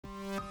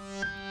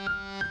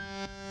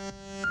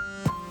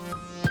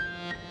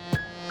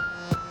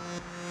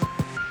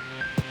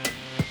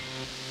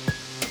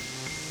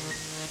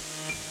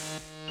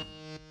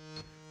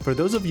For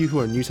those of you who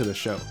are new to the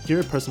show, here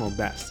at Personal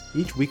Best,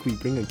 each week we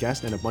bring a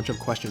guest and a bunch of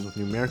questions with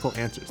numerical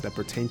answers that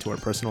pertain to our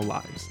personal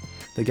lives.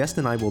 The guest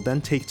and I will then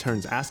take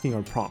turns asking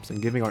our prompts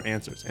and giving our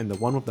answers, and the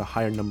one with the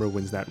higher number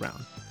wins that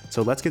round.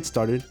 So let's get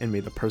started and may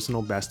the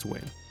personal best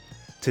win.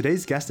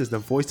 Today's guest is the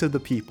voice of the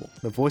people,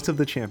 the voice of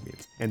the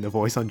champions, and the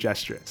voice on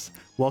Jstris.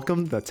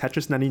 Welcome the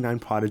Tetris 99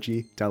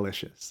 prodigy,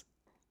 Dalicious.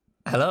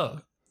 Hello,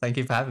 thank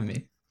you for having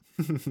me.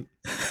 I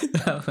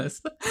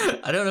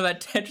don't know about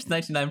Tetris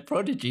 99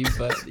 prodigy,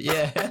 but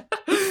yeah.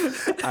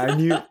 I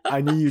knew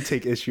you'd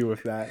take issue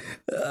with that.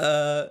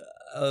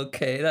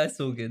 Okay, that's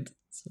all good.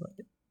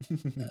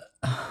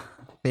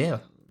 Yeah.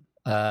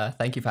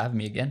 Thank you for having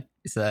me again.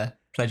 It's a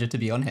pleasure to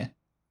be on here.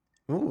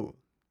 Ooh.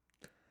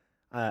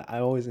 I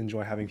always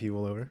enjoy having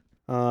people over.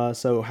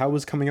 So how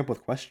was coming up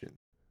with questions?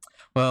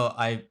 Well,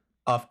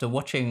 after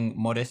watching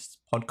Modest's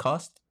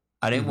podcast,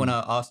 I didn't want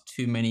to ask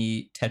too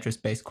many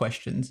Tetris-based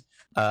questions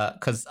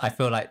because I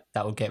feel like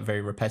that would get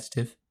very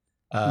repetitive,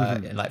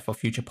 like for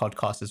future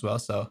podcasts as well.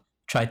 So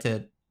try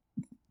to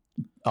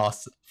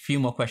ask a few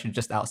more questions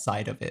just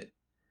outside of it.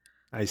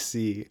 I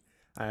see.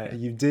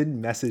 You did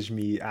message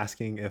me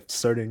asking if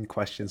certain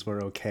questions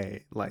were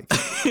okay. Like,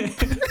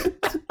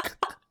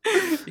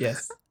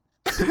 yes.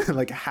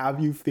 Like, have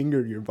you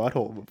fingered your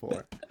butthole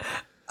before?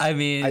 I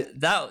mean,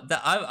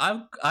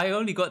 I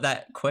only got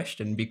that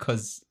question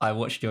because I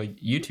watched your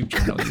YouTube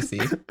channel. You see.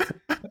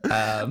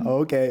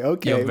 Okay.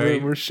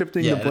 We're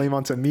shifting the blame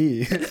onto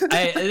me.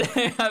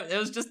 It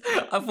was just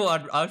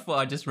I thought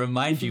I'd just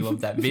remind you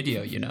of that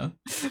video.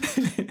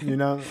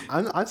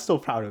 I'm still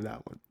proud of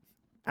that one.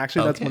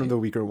 Actually, that's one of the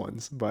weaker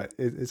ones, but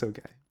it's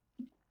okay.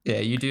 Yeah,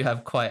 you do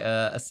have quite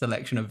a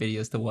selection of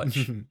videos to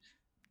watch.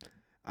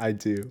 I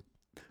do.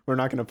 We're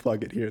not going to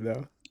plug it here,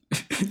 though.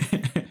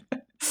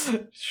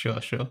 Sure.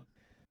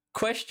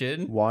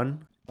 Question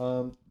 1.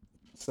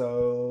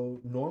 So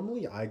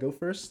normally I go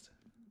first.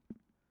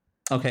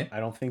 Okay. I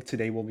don't think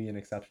today will be an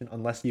exception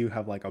unless you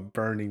have like a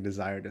burning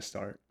desire to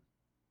start.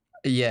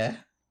 Yeah.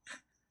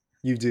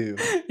 You do.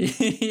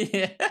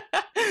 Yeah.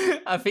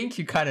 I think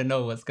you kind of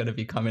know what's going to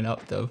be coming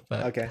up though.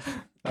 But... Okay.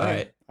 All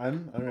right.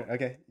 I'm all right.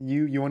 Okay.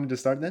 You wanted to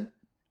start then?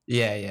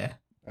 Yeah.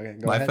 Okay.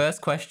 Go ahead. My first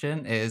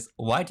question is,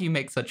 why do you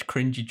make such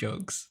cringy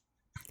jokes?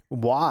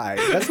 Why?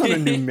 That's not a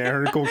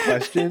numerical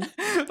question.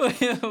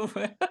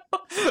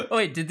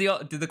 Wait, did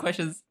the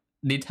questions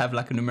need to have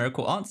like a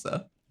numerical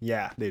answer?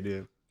 Yeah, they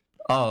do.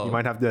 Oh, you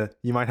might have to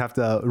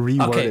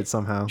reword it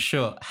somehow.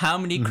 Sure. How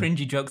many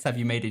cringy jokes have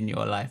you made in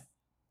your life?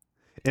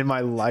 In my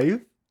life?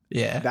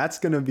 Yeah. That's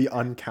gonna be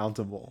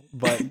uncountable,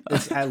 but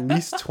it's at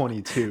least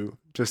 22,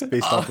 just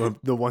based off of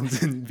the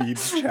ones in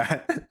Beeb's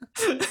chat.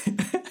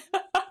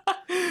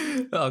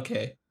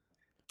 Okay,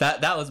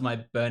 that was my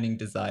burning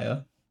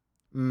desire.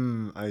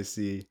 I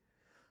see.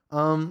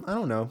 I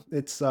don't know.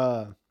 It's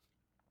a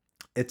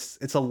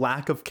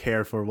lack of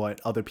care for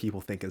what other people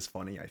think is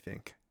funny, I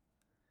think.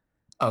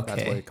 Okay.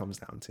 That's what it comes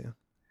down to.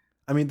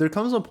 I mean, there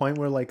comes a point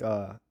where like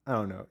I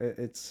don't know.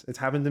 It's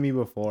happened to me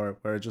before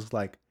where it's just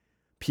like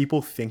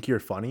people think you're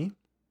funny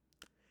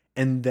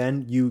and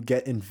then you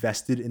get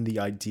invested in the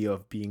idea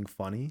of being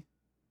funny.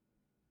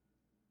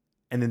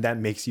 And then that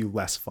makes you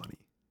less funny.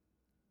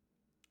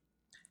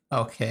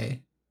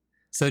 Okay.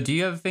 So do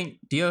you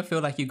ever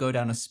feel like you go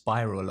down a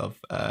spiral of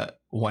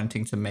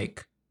wanting to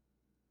make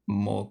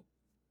more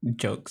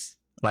jokes,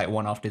 like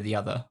one after the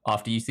other?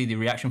 After you see the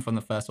reaction from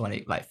the first one,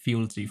 it like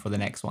fuels you for the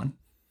next one.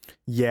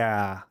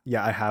 Yeah,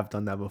 I have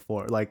done that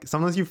before. Like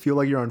sometimes you feel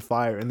like you're on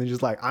fire and then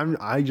just like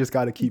I just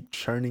got to keep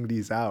churning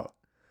these out.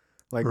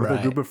 Like with a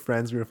group of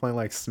friends, we were playing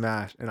like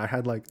Smash and I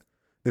had like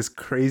this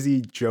crazy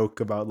joke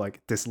about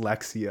like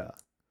dyslexia.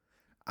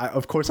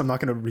 Of course, I'm not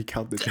going to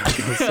recount the joke.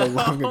 It was so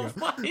long ago.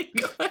 Oh my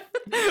God.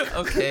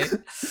 Okay.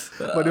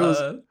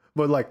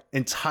 But like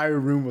entire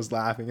room was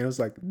laughing. And it was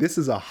like, this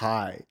is a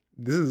high.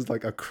 This is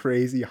like a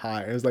crazy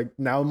high. It was like,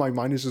 now my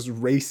mind is just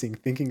racing,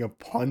 thinking of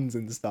puns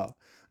and stuff.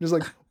 I'm just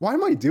like, why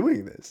am I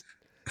doing this?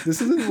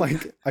 This isn't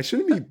like, I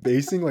shouldn't be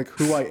basing like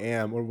who I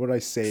am or what I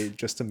say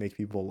just to make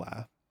people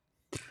laugh.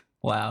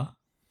 Wow.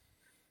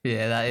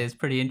 Yeah, that is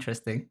pretty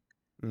interesting.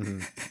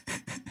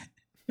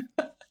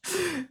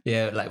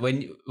 Yeah, like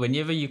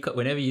whenever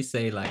you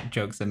say like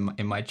jokes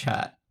in my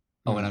chat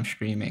or when I'm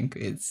streaming,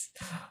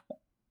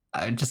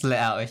 I just let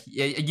out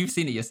you've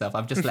seen it yourself.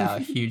 I've just let out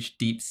a huge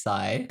deep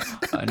sigh.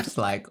 I'm just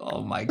like,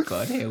 oh my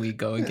God, here we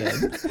go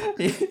again.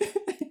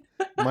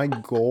 My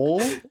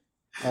goal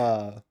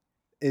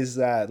is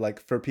that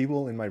like for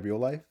people in my real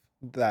life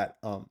that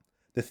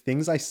the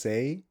things I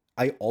say,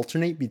 I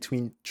alternate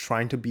between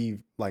trying to be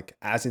like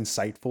as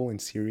insightful and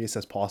serious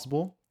as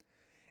possible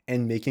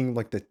and making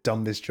like the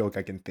dumbest joke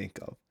I can think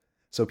of.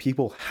 So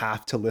people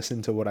have to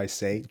listen to what I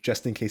say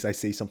just in case I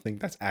say something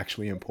that's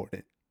actually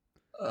important.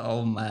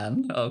 Oh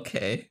man,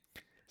 okay.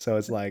 So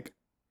it's like,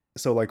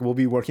 we'll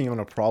be working on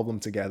a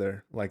problem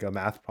together, like a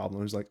math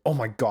problem. It's like, oh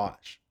my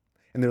gosh.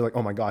 And they're like,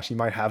 oh my gosh, he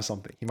might have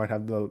something. He might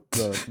have the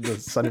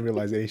sudden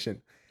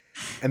realization.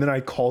 And then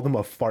I call them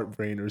a fart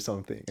brain or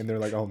something. And they're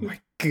like, oh my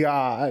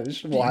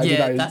gosh, why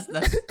did I...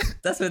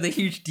 that's where the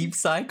huge deep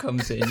sigh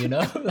comes in, you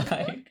know,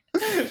 like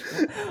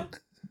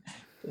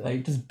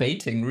just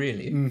baiting,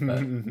 really.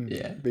 But,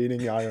 yeah,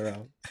 baiting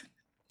IRL.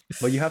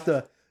 But you have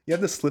to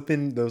slip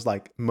in those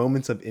like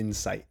moments of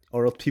insight,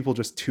 or else people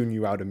just tune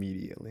you out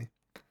immediately.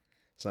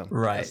 So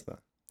right.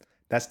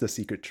 that's the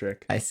secret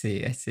trick. I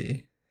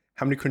see.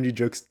 How many cringy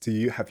jokes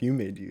have you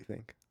made, do you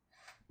think?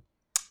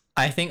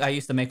 I think I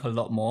used to make a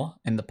lot more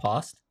in the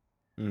past,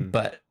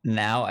 but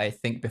now I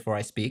think before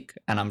I speak,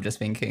 and I'm just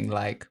thinking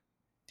like,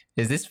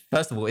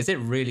 first of all, is it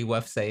really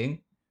worth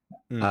saying?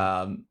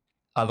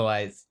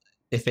 Otherwise,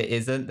 if it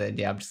isn't, then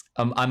yeah,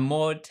 I'm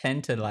more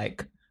tend to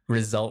like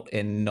result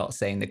in not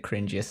saying the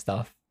cringiest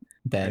stuff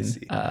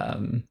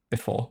than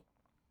before.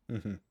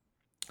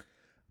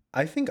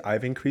 I think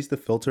I've increased the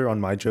filter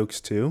on my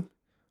jokes too,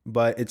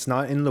 but it's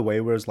not in the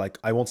way where it's like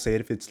I won't say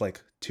it if it's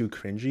like too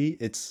cringy.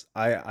 It's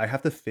I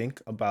have to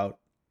think about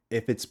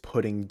if it's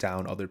putting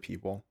down other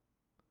people.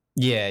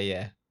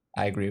 Yeah,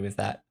 I agree with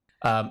that.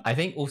 I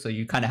think also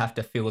you kind of have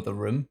to feel the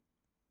room,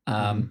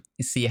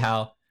 see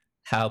how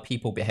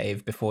people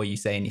behave before you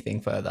say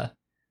anything further.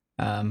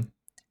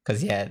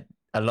 Because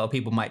a lot of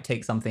people might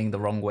take something the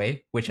wrong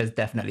way, which has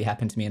definitely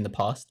happened to me in the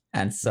past.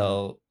 And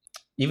so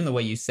even the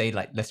way you say,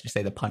 like, let's just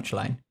say the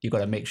punchline, you got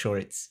to make sure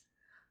it's,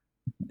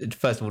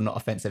 first of all, not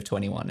offensive to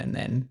anyone, and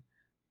then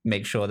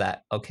make sure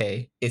that,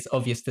 okay, it's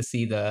obvious to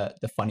see the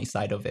funny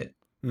side of it.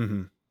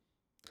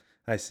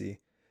 I see.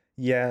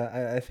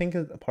 Yeah, I think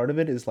a part of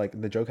it is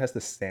like the joke has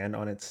to stand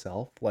on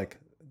itself, like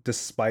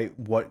despite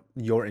what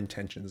your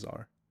intentions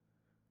are.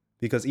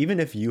 Because even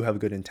if you have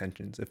good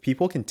intentions, if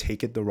people can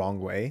take it the wrong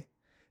way,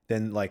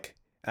 then like,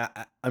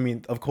 I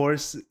mean, of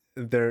course,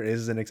 there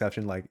is an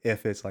exception. Like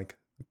if it's like,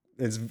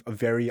 it's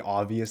very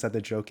obvious that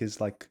the joke is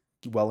like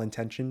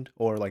well-intentioned,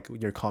 or like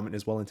your comment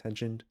is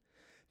well-intentioned,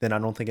 then I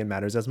don't think it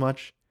matters as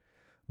much.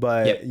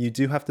 But you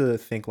do have to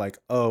think like,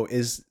 oh,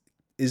 is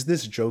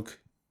this joke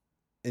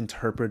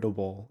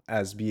interpretable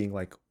as being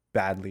like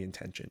badly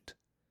intentioned?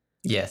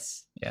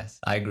 Yes,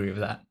 I agree with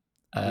that.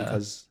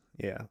 Because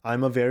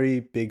I'm a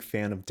very big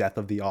fan of death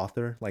of the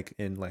author, like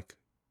in like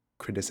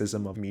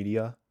criticism of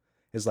media,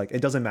 is like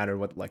it doesn't matter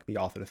what like the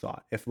author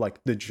thought. If like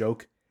the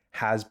joke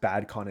has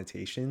bad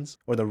connotations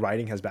or the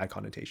writing has bad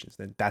connotations,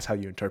 then that's how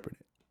you interpret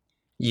it.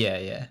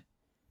 Yeah,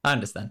 I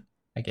understand.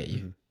 I get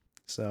you.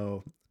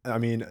 So I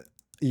mean,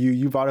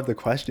 you brought up the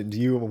question, do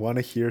you want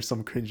to hear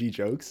some cringy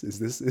jokes? Is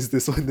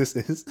this what this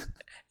is?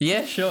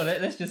 Yeah, sure.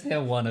 Let's just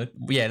hear one. Let's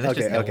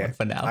just hear one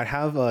for now. I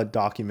have a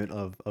document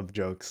of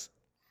jokes.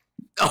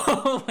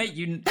 Oh wait,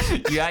 you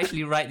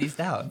actually write these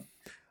down?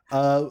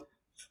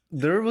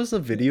 There was a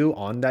video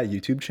on that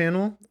YouTube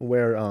channel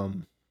where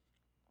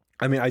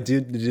I mean, I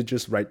did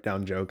just write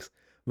down jokes,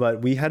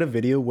 but we had a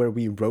video where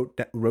we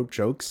wrote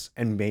jokes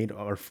and made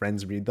our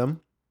friends read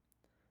them.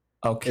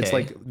 Okay. It's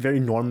like very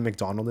Norm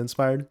Macdonald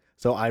inspired.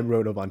 So I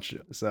wrote a bunch.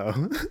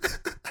 So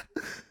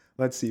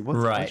let's see. Which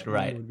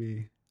one would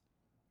be?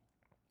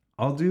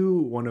 I'll do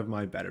one of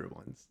my better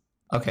ones.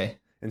 Okay.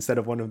 Instead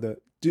of one of the...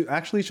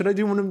 should I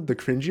do one of the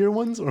cringier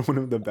ones or one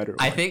of the better ones?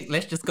 I think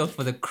let's just go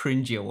for the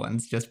cringier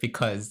ones, just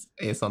because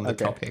it's on the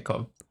topic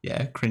of,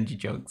 cringy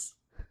jokes.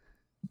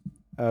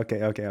 Okay.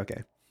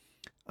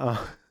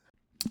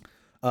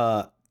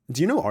 Do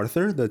you know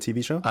Arthur, the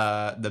TV show?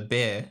 The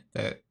bear,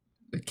 the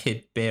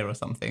kid bear or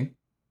something.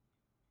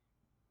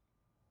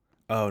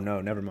 Oh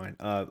no, never mind.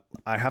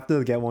 I have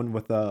to get one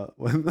with a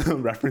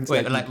reference.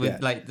 Wait, like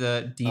with like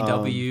the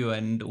DW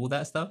and all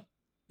that stuff.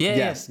 Yeah.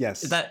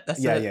 Yes.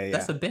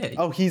 That's a bear.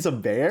 Oh, he's a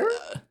bear?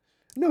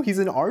 No, he's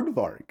an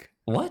aardvark.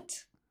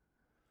 What?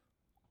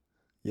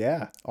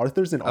 Yeah,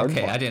 Arthur's an aardvark.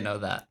 Okay, I didn't know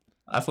that.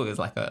 I thought it was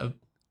like a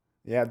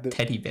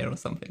teddy bear or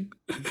something.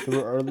 There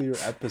were earlier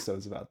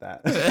episodes about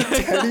that.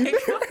 Teddy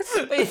bear?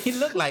 Wait, he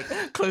looked like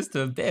close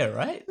to a bear,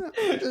 right?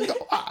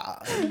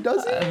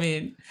 Does he? I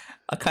mean,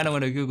 I kind of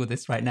want to Google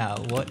this right now.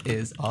 What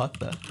is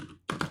Arthur?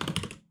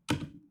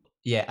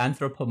 Yeah,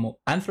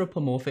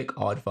 anthropomorphic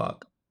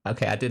aardvark.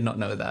 Okay, I did not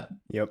know that.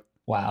 Yep.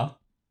 Wow.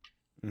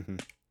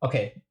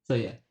 Okay, so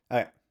yeah. All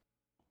right.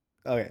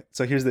 Okay,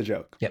 so here's the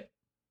joke. Yep.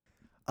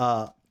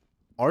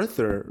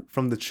 Arthur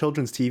from the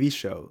children's TV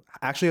show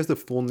actually has the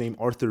full name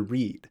Arthur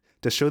Reed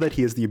to show that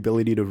he has the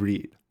ability to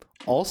read.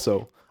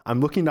 Also, I'm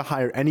looking to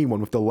hire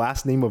anyone with the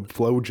last name of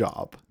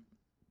Blowjob.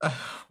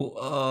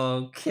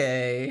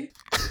 Okay.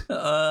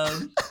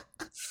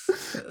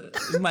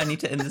 We might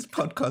need to end this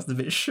podcast a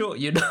bit short,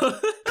 you know?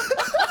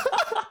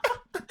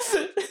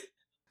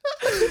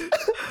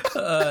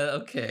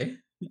 Okay.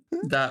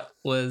 That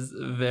was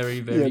very,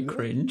 very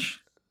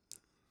cringe.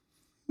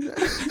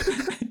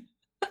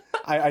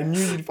 I knew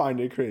you'd find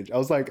it cringe. I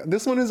was like,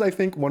 this one is, I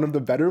think, one of the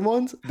better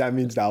ones. That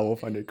means Dal will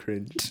find it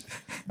cringe.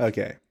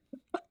 Okay.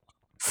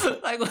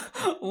 Like,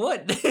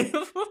 what?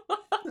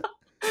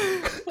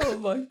 Oh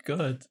my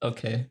god.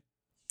 Okay.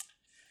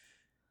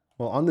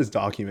 Well, on this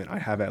document, I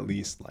have at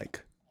least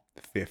like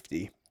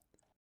 50.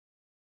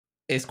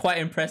 It's quite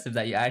impressive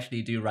that you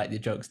actually do write the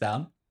jokes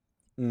down.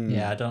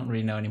 Yeah, I don't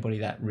really know anybody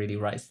that really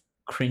writes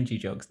cringy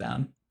jokes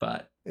down,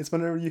 but It's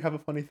whenever you have a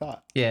funny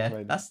thought. Yeah,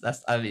 Right. that's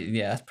I mean,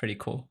 yeah, that's pretty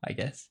cool, I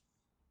guess.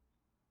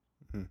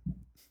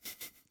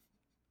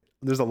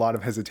 There's a lot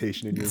of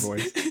hesitation in your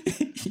voice.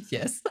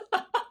 Yes.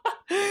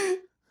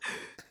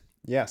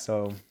 Yeah,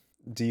 so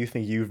do you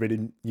think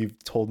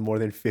you've told more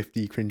than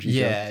 50 cringy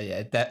Yeah, jokes?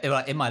 yeah. That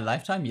like, in my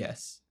lifetime,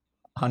 yes.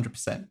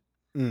 100%.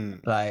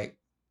 Mm. Like,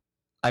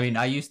 I mean,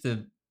 I used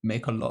to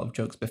make a lot of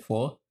jokes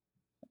before.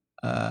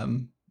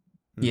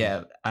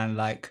 Yeah, and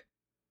like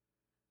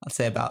I'd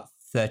say about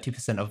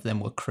 30% of them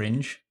were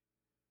cringe.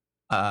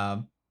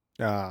 That's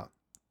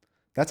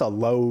a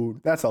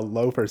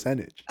low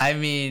percentage. I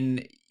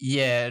mean,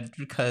 yeah,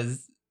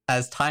 because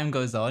as time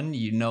goes on,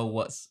 you know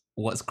what's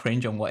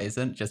cringe and what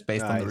isn't, just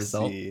based on the I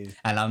result. see.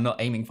 And I'm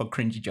not aiming for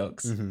cringy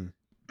jokes. Mm-hmm.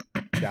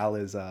 Dal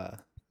is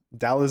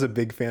a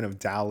big fan of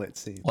Dal, it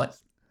seems. What?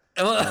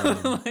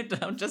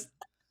 I'm just.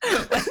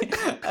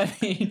 I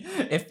mean,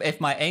 if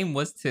my aim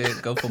was to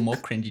go for more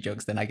cringy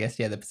jokes, then I guess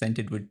the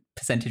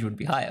percentage would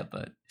be higher.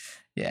 But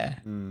yeah.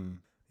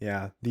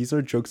 Yeah, these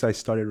are jokes I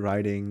started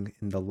writing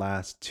in the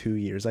last 2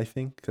 years, I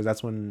think, because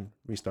that's when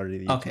we started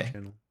the YouTube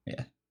channel.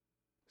 Yeah.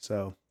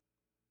 So,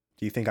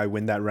 do you think I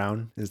win that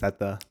round? Is that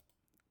the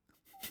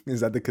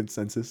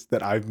consensus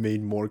that I've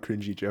made more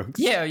cringy jokes?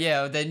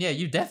 Yeah. Then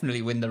you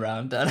definitely win the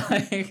round.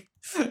 Like,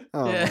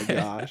 my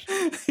gosh.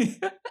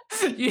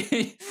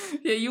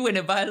 You win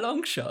it by a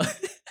long shot.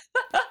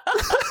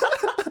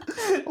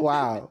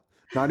 Wow.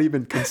 Not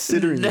even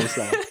considering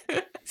yourself.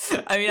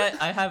 I mean, as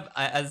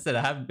I said,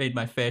 I haven't made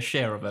my fair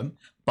share of them.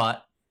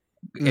 But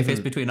if it's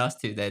between us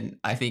two, then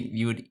I think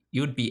you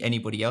would beat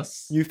anybody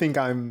else. You think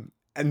I'm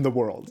in the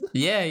world?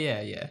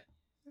 Yeah.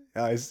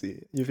 I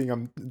see. You think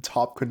I'm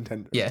top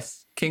contender?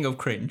 Yes, king of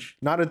cringe.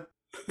 Not a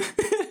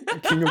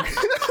king of.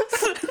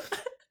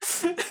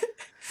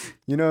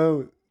 You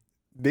know,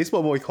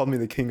 Baseball Boy called me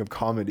the king of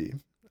comedy.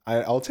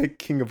 I'll take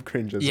king of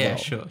cringe as well. Yeah,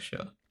 sure.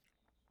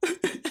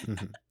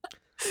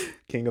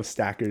 King of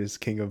stackers,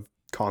 king of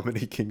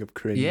comedy, king of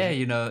cringe. Yeah,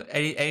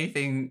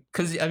 anything,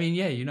 because I mean,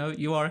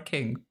 you are a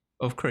king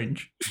of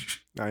cringe.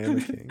 I am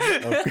a king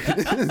of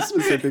cringe,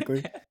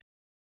 specifically.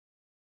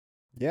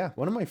 Yeah,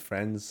 one of my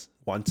friends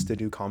wants to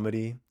do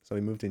comedy, so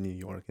he moved to New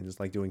York and just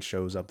like doing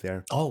shows up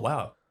there. Oh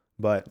wow!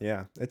 But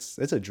yeah, it's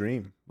a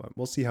dream. But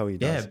we'll see how he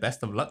does. Yeah,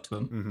 best of luck to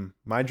him.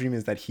 My dream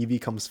is that he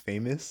becomes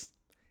famous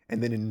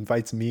and then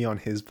invites me on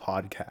his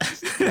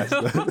podcast.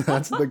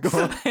 That's the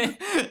goal.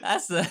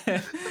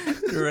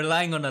 You're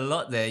relying on a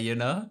lot there,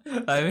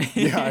 I mean,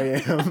 yeah,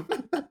 I am.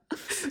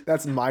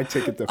 That's my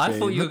ticket to fame. I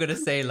thought you were gonna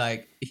say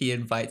like he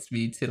invites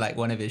me to like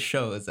one of his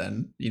shows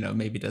and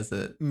maybe does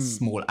a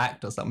small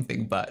act or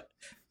something. But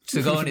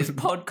to go on his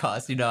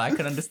podcast, I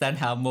can understand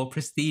how more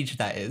prestige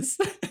that is.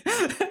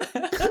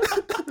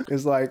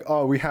 It's like,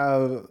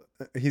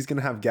 he's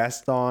gonna have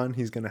guests on.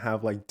 He's gonna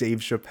have like Dave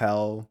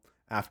Chappelle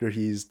after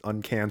he's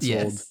uncanceled.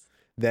 Yes.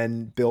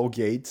 Then Bill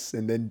Gates,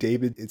 and then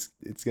David. It's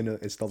the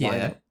lineup.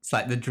 Yeah, it's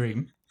like the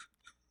dream.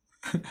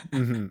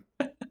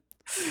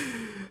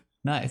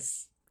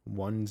 Nice.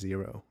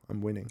 1-0.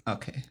 I'm winning.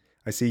 Okay.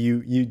 I see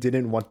you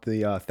didn't want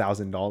the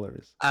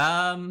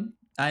 $1,000.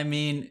 I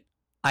mean,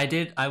 I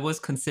did. I was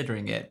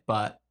considering it,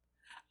 but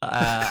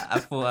I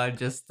thought I'd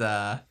just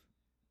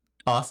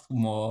ask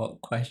more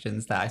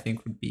questions that I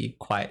think would be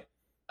quite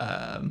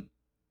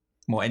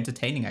more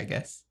entertaining, I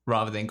guess,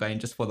 rather than going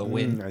just for the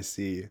win. I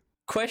see.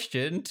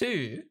 Question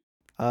 2.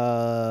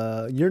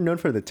 You're known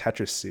for the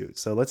Tetris suit,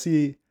 so let's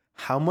see,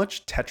 how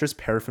much Tetris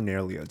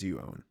paraphernalia do you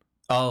own?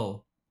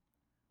 Oh,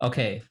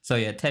 okay. So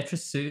yeah, Tetris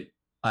suit.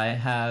 I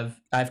have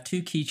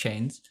 2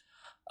 keychains,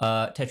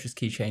 Tetris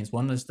keychains.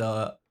 One is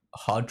the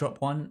hard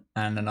drop one,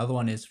 and another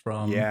one is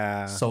from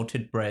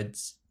Salted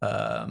Bread's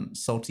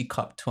Salty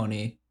Cup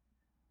 20,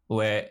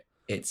 where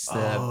it's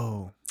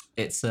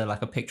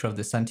like a picture of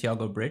the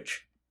Santiago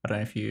Bridge. I don't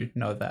know if you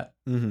know that.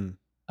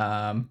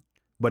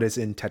 But it's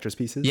in Tetris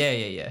pieces?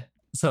 Yeah.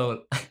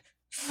 So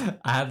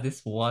I have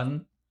this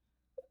one.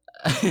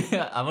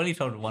 I've only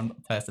told one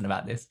person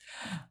about this,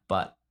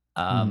 but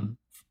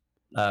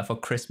for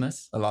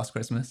Christmas, last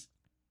Christmas,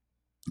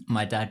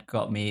 my dad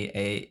got me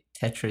a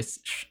Tetris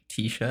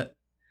t-shirt,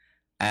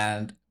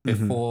 and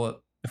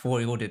before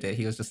he ordered it,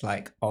 he was just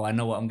like, "Oh, I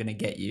know what I'm gonna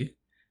get you,"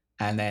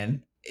 and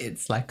then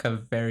it's like a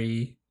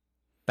very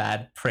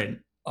bad print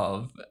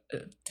of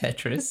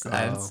Tetris,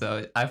 and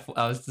so I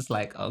was just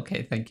like,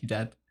 "Okay, thank you,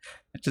 Dad."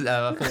 I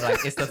thought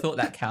like it's the thought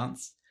that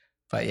counts,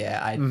 but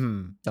yeah, I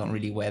don't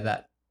really wear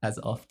that as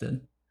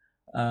often.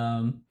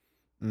 I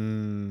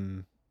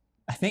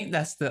think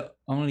that's the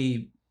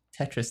only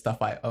Tetris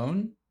stuff I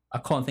own. I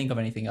can't think of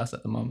anything else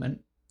at the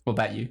moment. What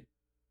about you?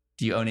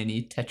 Do you own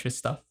any Tetris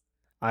stuff?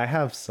 I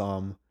have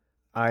some.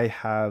 I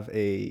have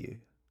a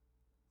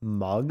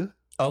mug.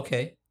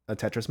 Okay. A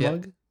Tetris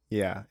mug.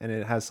 Yeah, and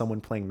it has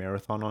someone playing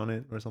Marathon on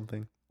it or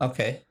something.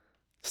 Okay.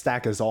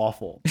 Stack is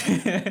awful.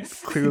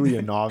 Clearly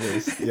a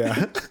novice.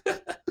 Yeah.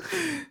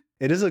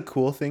 It is a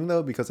cool thing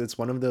though, because it's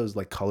one of those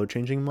like color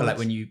changing mugs. Like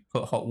when you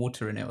put hot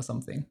water in it or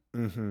something.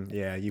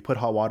 Yeah, you put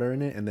hot water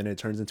in it and then it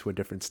turns into a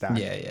different stack.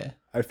 Yeah.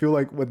 I feel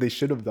like what they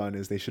should have done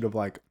is they should have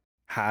like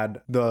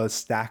had the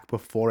stack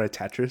before a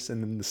Tetris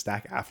and then the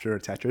stack after a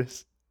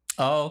Tetris.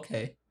 Oh,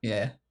 okay.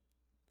 Yeah.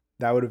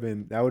 That would have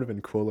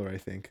been cooler, I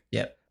think.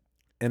 Yep.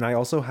 And I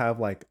also have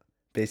like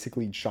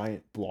basically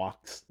giant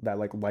blocks that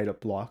like light up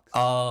blocks.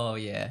 Oh,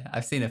 yeah.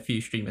 I've seen a few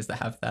streamers that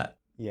have that.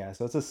 Yeah,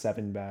 so it's a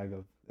 7 bag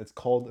of. It's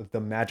called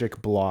the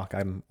Magic Block.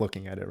 I'm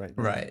looking at it right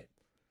now. Right.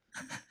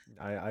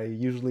 I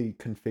usually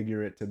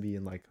configure it to be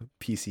in like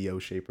PCO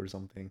shape or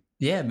something.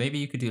 Yeah, maybe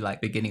you could do like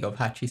beginning of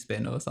Hatchy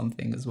Spin or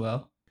something as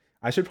well.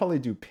 I should probably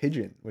do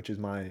Pigeon, which is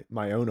my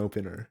own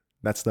opener.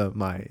 That's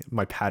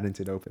my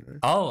patented opener.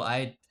 Oh,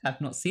 I have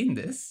not seen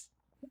this.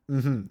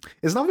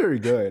 It's not very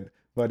good,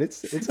 but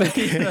it's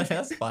okay. No,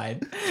 that's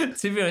fine.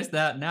 To be honest,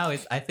 now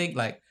is I think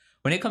like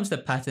when it comes to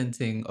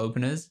patenting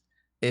openers,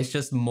 it's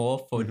just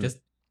more for just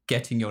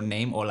getting your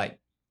name or like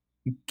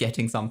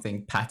getting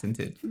something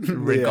patented,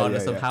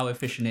 regardless of how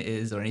efficient it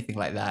is or anything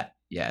like that.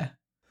 Yeah.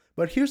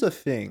 But here's the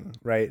thing,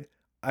 right?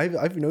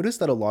 I've noticed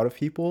that a lot of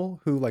people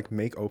who like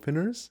make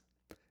openers,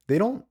 they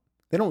don't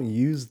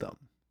use them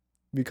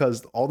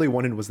because all they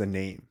wanted was the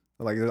name.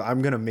 Like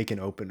I'm gonna make an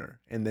opener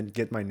and then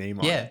get my name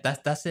on. Yeah,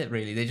 that's it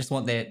really. They just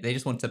want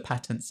to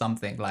patent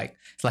something, like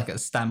it's like a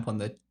stamp on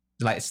the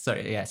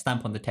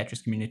stamp on the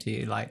Tetris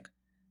community, like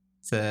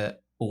to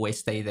always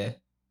stay there.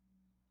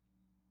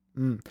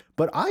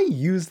 But I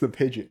use the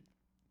Pigeon.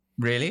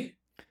 Really?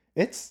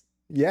 It's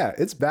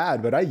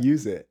bad, but I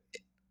use it.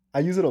 I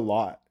use it a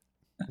lot.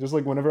 Just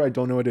like whenever I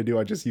don't know what to do,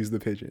 I just use the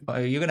Pigeon. Oh,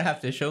 you're gonna have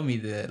to show me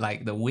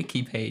the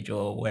wiki page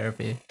or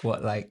wherever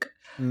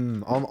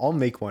I'll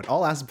make one.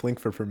 I'll ask Blink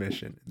for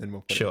permission, and then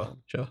we'll put it on.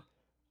 Sure.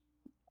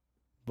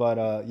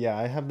 But yeah,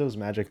 I have those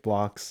magic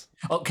blocks.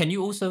 Oh, can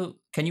you also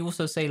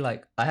say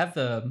like I have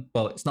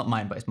it's not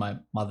mine, but it's my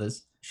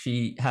mother's.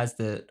 She has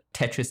the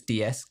Tetris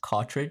DS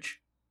cartridge.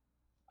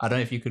 I don't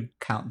know if you could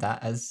count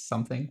that as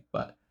something,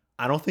 but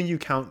I don't think you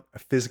count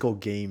physical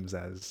games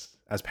as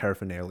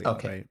paraphernalia,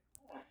 okay. Right?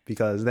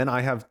 Because then I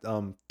have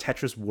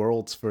Tetris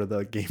Worlds for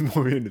the Game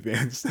Boy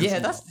Advance. Yeah,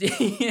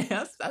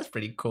 that's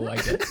pretty cool, I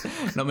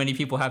guess. Not many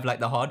people have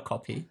like the hard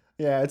copy.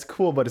 Yeah, it's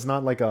cool, but it's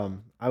not like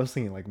I was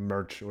thinking like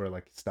merch or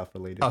like stuff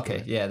related.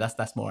 Okay, yeah,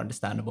 that's more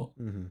understandable.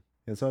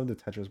 And so I have the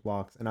Tetris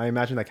blocks, and I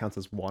imagine that counts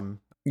as one.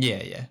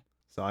 Yeah.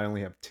 So I only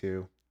have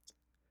 2.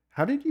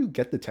 How did you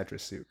get the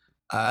Tetris suit?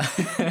 I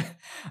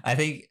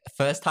think the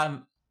first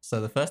time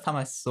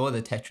I saw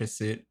the Tetris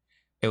suit,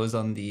 it was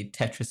on the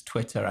Tetris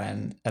Twitter,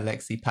 and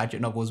Alexei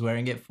Pajitnov was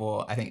wearing it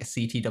for, I think, a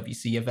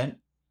CTWC event.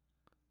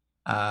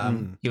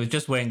 He was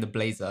just wearing the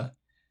blazer.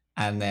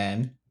 And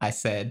then I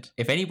said,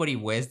 if anybody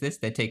wears this,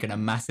 they're taking a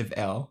massive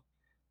L.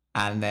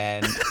 And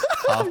then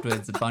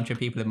afterwards, a bunch of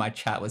people in my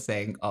chat were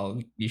saying,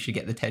 oh, you should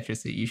get the Tetris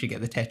suit. You should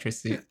get the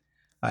Tetris suit.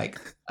 Like,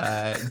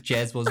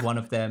 Jez was one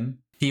of them.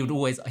 He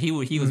was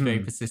very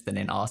persistent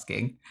in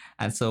asking.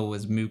 And so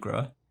was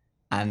Mugra.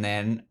 And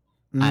then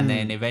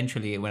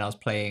eventually, when I was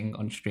playing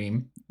on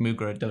stream,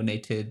 Mugra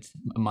donated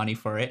money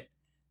for it,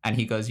 and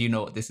he goes, "You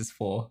know what this is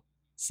for."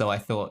 So I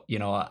thought,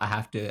 I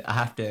have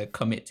to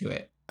commit to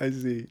it. I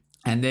see.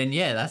 And then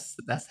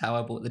that's how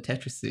I bought the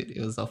Tetris suit.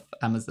 It was off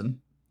Amazon.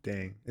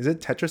 Dang, is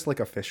it Tetris like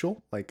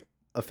official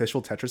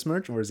Tetris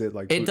merch, or is it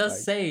like? It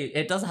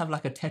does have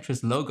like a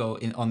Tetris logo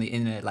on the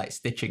inner like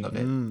stitching of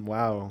it.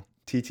 Wow,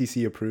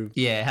 TTC approved.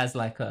 Yeah, it has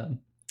like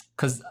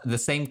because the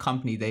same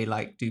company, they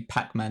like do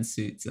Pac-Man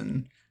suits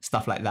and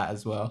stuff like that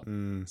as well.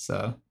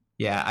 So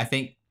yeah, I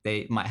think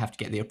they might have to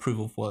get the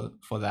approval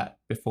for that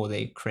before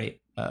they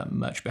create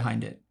merch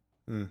behind it.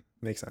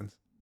 Makes sense.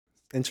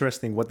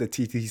 Interesting what the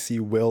TTC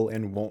will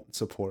and won't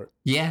support.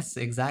 Yes,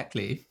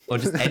 exactly. Or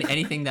just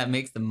anything that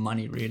makes the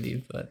money,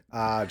 really, but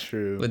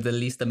true, with the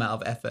least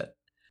amount of effort.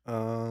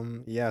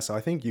 Yeah, so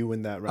I think you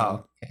win that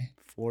round. Oh, okay.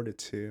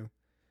 4-2.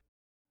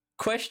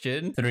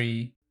 Question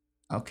 3.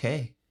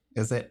 Okay.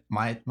 Is it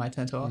my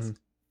turn to ask?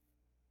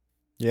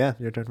 Yeah,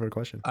 your turn for a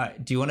question. All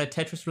right. Do you want a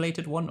Tetris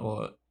related one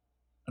or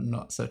a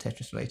not so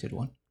Tetris related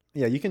one?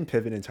 Yeah, you can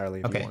pivot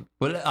entirely if you want.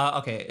 Well,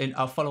 okay. And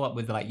I'll follow up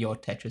with like your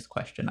Tetris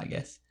question, I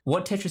guess.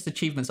 What Tetris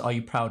achievements are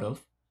you proud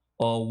of,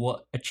 or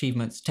what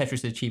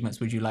Tetris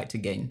achievements would you like to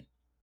gain?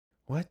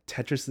 What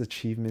Tetris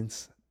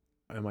achievements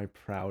am I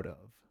proud of?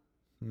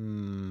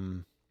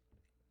 You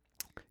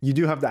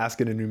do have to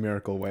ask it in a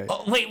numerical way.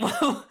 Oh wait!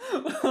 Oh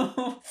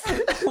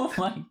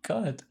my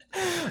god.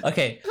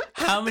 Okay,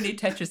 how many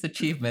Tetris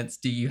achievements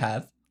do you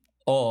have,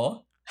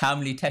 or how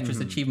many Tetris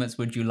achievements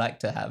would you like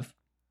to have?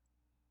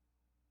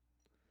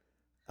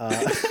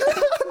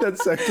 That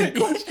second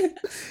question.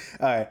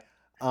 All right.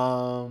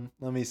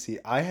 Let me see.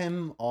 I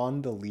am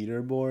on the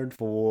leaderboard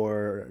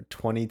for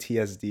 20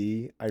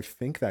 TSD. I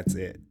think that's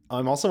it.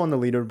 I'm also on the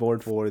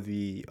leaderboard for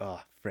the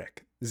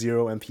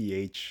 0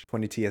 MPH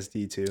 20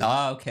 TSD too.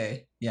 Oh,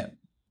 okay. Yeah.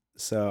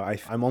 So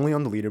I'm only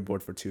on the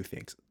leaderboard for 2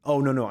 things.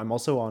 Oh no, I'm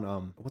also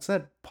on what's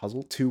that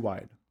puzzle? 2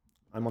 wide.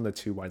 I'm on the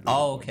 2 wide.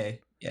 Oh, okay.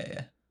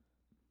 Yeah.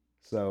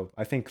 So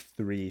I think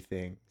 3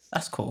 things.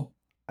 That's cool.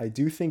 I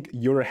do think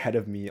you're ahead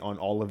of me on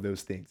all of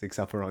those things,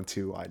 except for on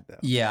 2 wide though.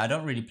 Yeah, I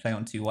don't really play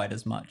on 2 wide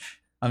as much.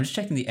 I'm just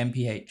checking the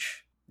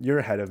MPH. You're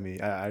ahead of me.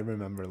 I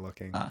remember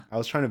looking. I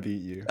was trying to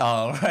beat you.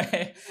 Oh,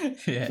 right.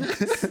 Yeah.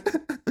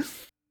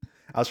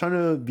 I was trying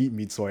to beat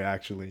Mitsoy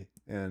actually,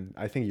 and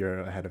I think you're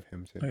ahead of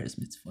him too. Where is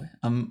Mitsoy?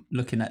 I'm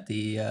looking at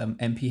the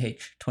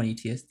MPH 20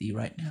 TSD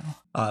right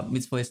now.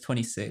 Mitsoy is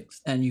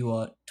 26th, and you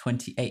are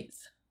 28th.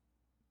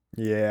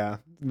 Yeah,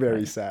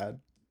 very sad.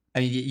 I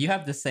mean, you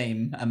have the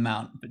same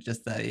amount, but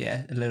just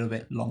a little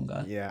bit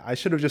longer. Yeah, I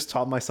should have just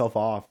topped myself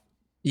off.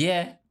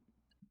 Yeah,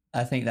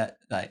 I think that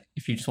like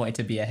if you just wanted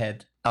to be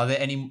ahead, are there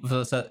any?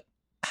 So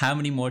how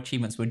many more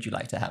achievements would you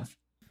like to have?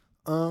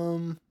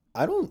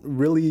 I don't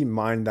really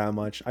mind that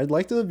much. I'd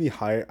like to be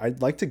higher.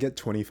 I'd like to get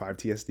 25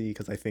 TSD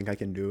because I think I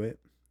can do it.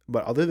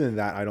 But other than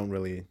that, I don't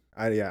really.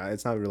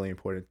 It's not really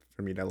important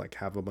for me to like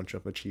have a bunch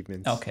of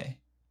achievements. Okay.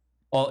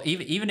 Or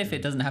even if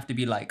it doesn't have to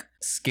be like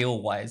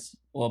skill wise,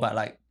 or about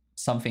like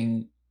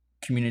something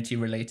community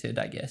related,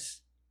 I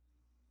guess.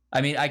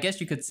 I mean, I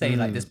guess you could say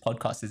like this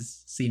podcast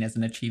is seen as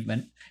an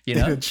achievement, you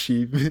know? An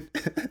achievement.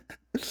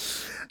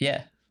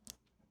 Yeah.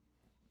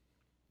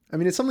 I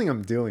mean, it's something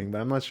I'm doing,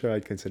 but I'm not sure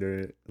I'd consider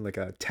it like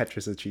a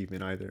Tetris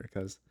achievement either.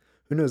 Because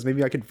who knows?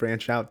 Maybe I could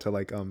branch out to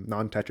like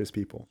non-Tetris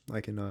people.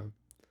 I can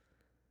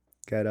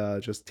get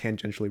just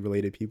tangentially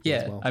related people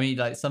as well. I mean,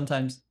 like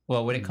sometimes,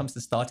 well, when it comes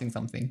to starting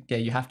something,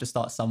 you have to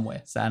start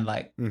somewhere. So, and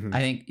like, I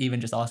think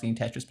even just asking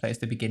Tetris players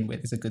to begin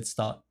with is a good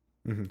start.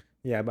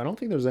 Yeah, but I don't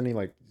think there's any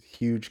like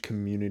huge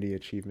community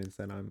achievements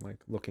that I'm like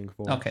looking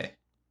for. Okay.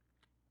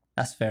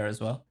 That's fair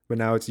as well. But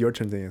now it's your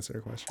turn to answer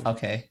a question.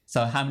 Okay.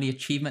 So how many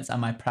achievements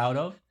am I proud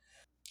of?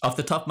 Off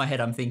the top of my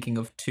head, I'm thinking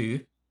of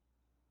two.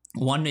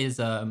 One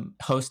is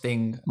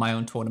hosting my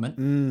own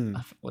tournament.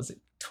 Was it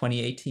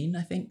 2018,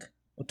 I think?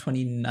 Or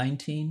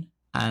 2019?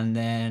 And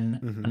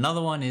then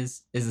another one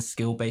is a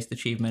skill-based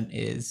achievement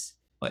is...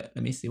 Wait,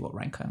 let me see what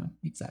rank I'm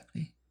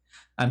exactly.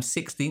 I'm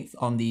 16th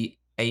on the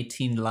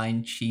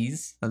 18-line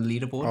cheese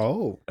leaderboard.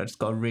 Oh. I just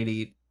got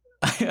really...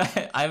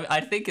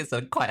 I think it's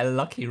quite a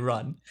lucky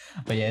run.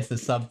 But yeah, it's a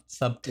sub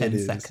 10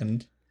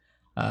 second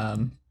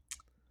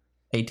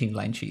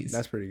 18-line cheese.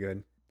 That's pretty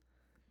good.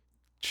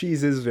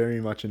 Cheese is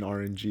very much an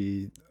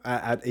RNG.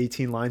 At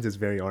 18 lines, it's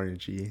very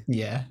RNG.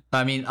 Yeah,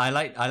 I mean, I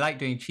like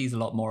doing cheese a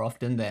lot more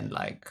often than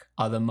like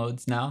other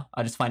modes now.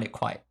 I just find it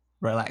quite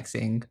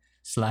relaxing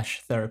 /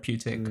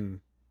 therapeutic.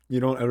 You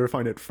don't ever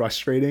find it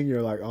frustrating?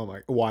 You're like, oh my,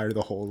 why are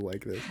the holes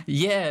like this?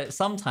 Yeah,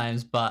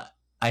 sometimes, but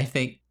I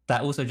think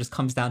that also just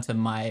comes down to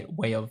my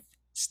way of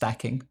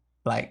stacking.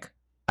 Like,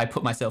 I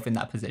put myself in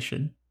that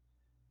position,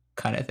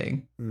 kind of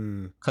thing.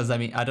 Because I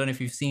mean, I don't know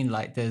if you've seen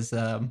like there's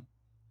a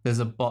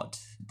bot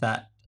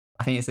that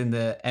I think it's in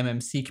the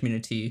MMC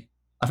community.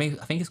 I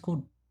think it's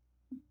called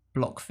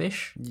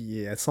Blockfish.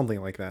 Yeah, it's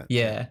something like that.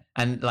 Yeah,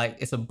 and like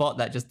it's a bot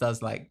that just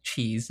does like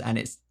cheese, and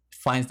it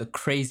finds the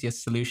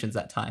craziest solutions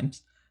at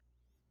times.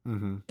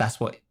 That's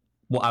what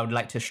I would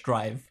like to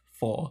strive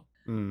for.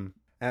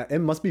 It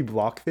must be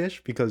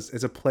Blockfish because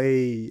it's a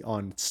play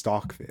on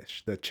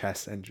Stockfish, the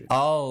chess engine.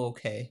 Oh,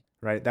 okay.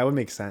 Right, that would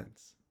make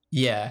sense.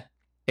 Yeah,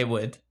 it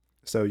would.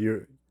 So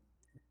you're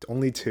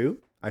only 2?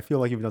 I feel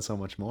like you've done so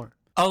much more.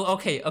 Oh,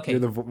 okay. You're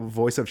the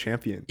voice of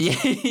champions.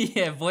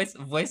 Yeah,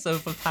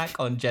 voiceover pack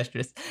on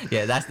Jstris.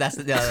 Yeah, that's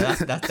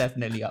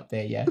definitely up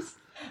there. Yes.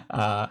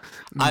 I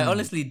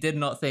honestly did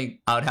not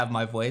think I would have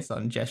my voice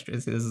on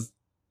Jstris.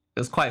 It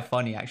was quite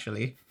funny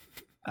actually.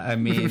 I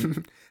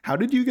mean, how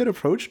did you get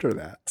approached for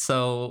that?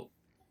 So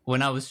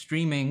when I was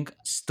streaming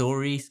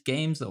stories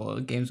games or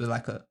games with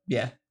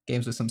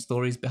games with some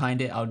stories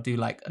behind it, I would do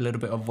like a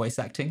little bit of voice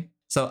acting.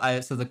 So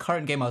the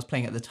current game I was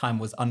playing at the time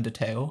was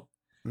Undertale.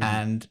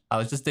 And I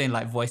was just doing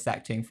like voice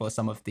acting for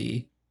some of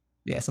the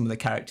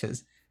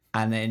characters,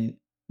 and then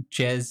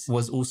Jez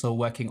was also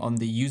working on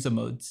the user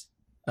modes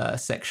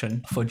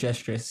section for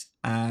Jstris,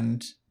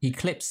 and he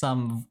clipped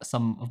some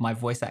of my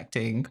voice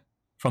acting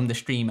from the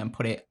stream and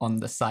put it on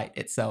the site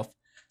itself.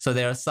 So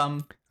there are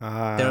some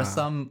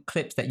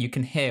clips that you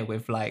can hear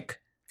with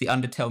like the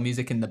Undertale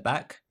music in the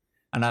back,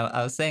 and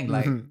I was saying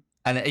like,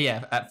 and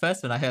yeah, at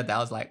first when I heard that I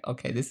was like,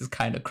 okay, this is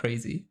kind of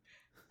crazy.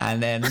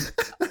 And then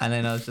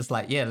I was just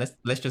like, yeah,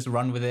 let's just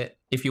run with it.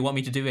 If you want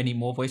me to do any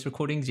more voice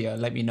recordings,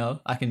 let me know.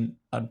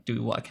 I'll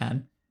do what I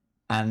can.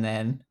 And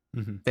then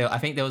I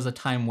think there was a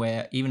time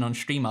where even on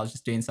stream, I was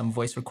just doing some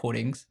voice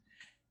recordings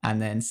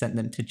and then sent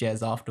them to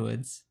Jez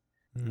afterwards.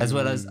 As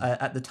well as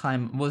at the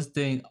time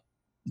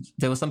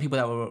there were some people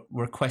that were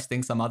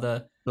requesting some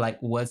other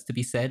like words to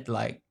be said.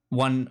 Like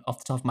one off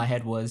the top of my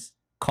head was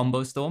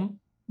Combo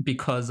Storm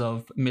because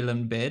of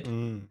Milan Beard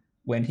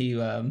when he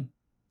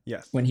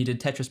when he did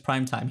Tetris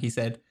Primetime, he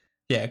said,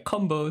 yeah,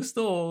 Combo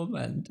Storm,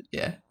 and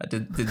yeah, I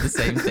did the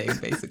same thing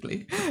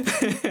basically.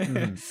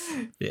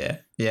 Yeah.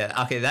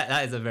 Okay,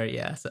 that is a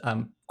very so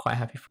I'm quite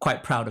happy,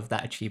 quite proud of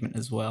that achievement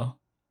as well.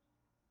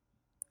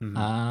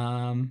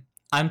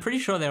 I'm pretty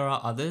sure there are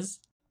others.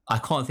 I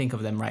can't think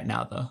of them right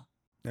now though.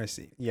 I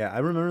see. Yeah, I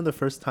remember the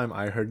first time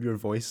I heard your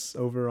voice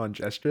over on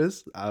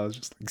Jstris, I was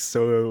just like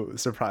so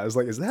surprised.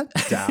 Like, is that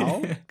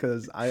Dao?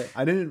 Because I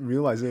didn't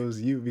realize it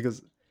was you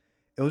because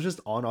it was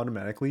just on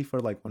automatically for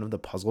like one of the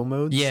puzzle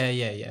modes.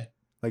 Yeah.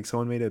 Like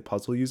someone made a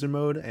puzzle user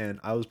mode, and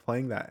I was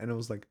playing that, and it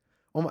was like,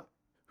 oh my,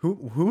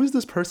 who is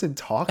this person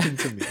talking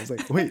to me? I was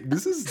like, wait,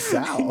 this is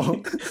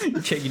Dal.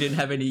 Check you didn't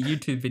have any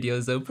YouTube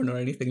videos open or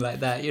anything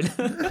like that, you know?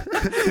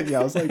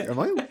 Yeah, I was like,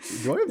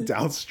 do I have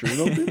Dal's stream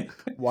open?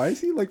 Why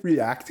is he like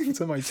reacting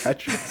to my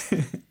Tetris?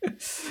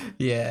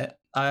 Yeah,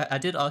 I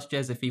did ask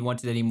Jez if he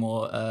wanted any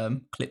more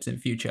clips in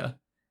future,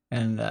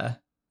 and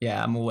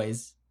yeah, I'm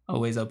always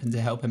open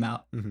to help him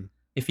out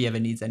if he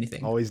ever needs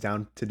anything. Always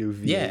down to do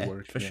VA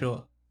work. For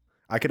sure.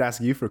 I could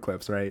ask you for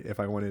clips, right? If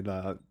I wanted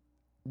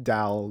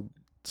Dal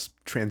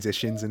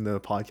transitions in the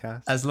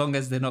podcast, as long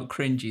as they're not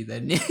cringy,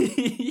 then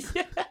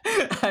yeah.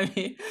 I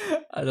mean,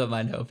 I don't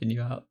mind helping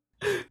you out.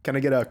 Can I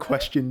get a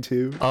question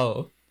 2?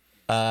 Oh,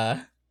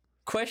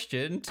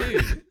 question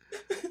 2.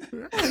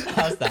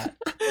 How's that?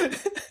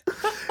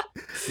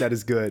 That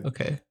is good.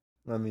 Okay.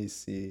 Let me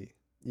see.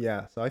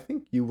 Yeah, so I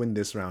think you win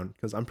this round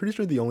because I'm pretty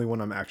sure the only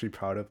one I'm actually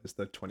proud of is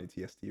the 20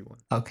 TST one.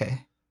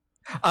 Okay.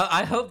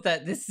 I hope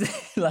that this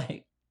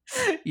like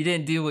you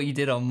didn't do what you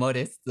did on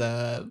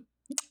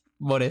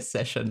Modest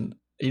session.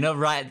 You know,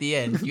 right at the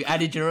end, you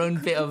added your own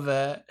bit of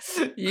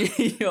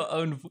your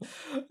own,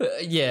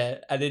 yeah,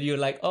 and then you're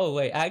like, oh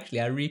wait, actually,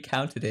 I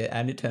recounted it,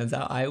 and it turns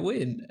out I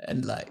win,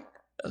 and like,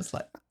 I was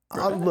like,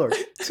 look,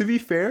 to be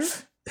fair,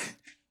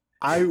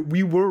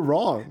 we were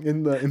wrong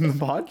in the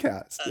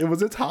podcast. It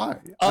was a tie.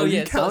 Oh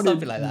yeah, so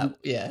something like that.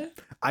 Yeah,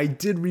 I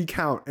did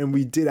recount, and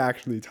we did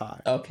actually tie.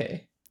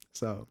 Okay.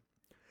 So,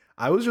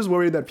 I was just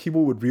worried that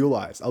people would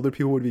realize, other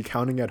people would be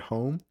counting at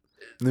home.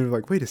 And they were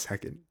like, wait a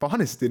second,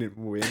 Bonus didn't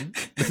win.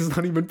 This is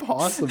not even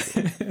possible.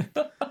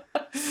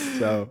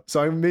 So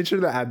I made sure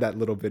to add that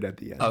little bit at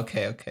the end.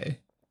 Okay.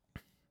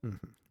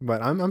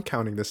 But I'm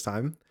counting this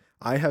time.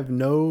 I have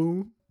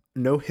no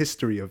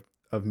history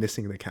of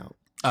missing the count.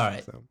 All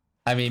right. So.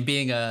 I mean,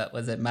 being a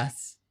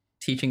maths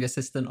teaching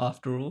assistant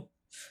after all,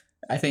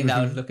 I think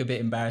that would look a bit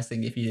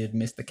embarrassing if you did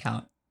miss the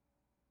count.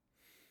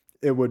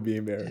 It would be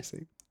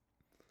embarrassing.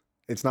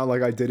 It's not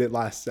like I did it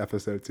last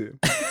episode too,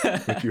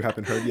 which you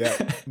haven't heard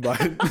yet, but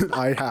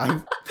I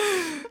have.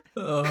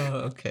 Oh,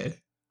 okay.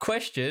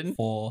 Question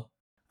 4.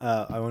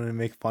 I wanted to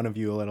make fun of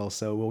you a little,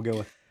 so we'll go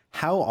with,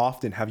 how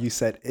often have you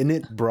said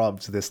init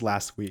brubs this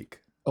last week?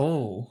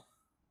 Oh.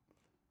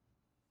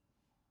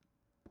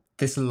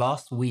 This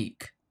last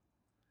week?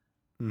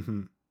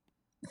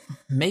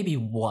 Maybe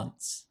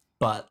once,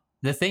 but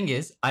the thing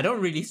is, I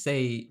don't really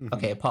say,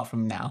 okay, apart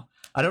from now,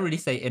 I don't really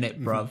say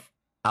init bruv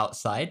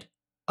outside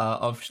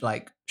of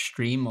like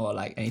stream or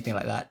like anything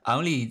like that. I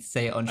only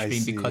say it on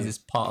stream because it's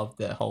part of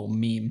the whole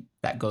meme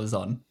that goes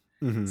on.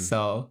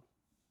 So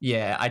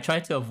yeah, I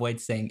try to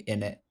avoid saying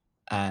init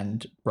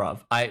and bruv.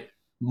 I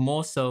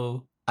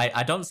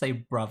don't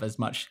say bruv as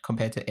much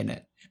compared to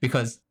init,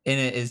 because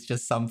init is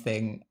just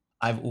something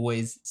I've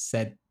always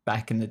said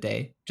back in the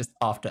day, just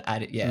after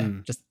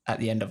just at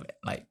the end of it,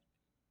 like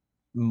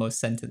most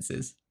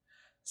sentences.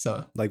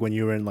 So like when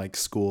you were in like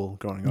school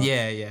growing up.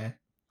 Yeah.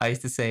 I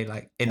used to say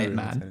like init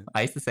man.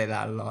 I used to say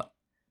that a lot.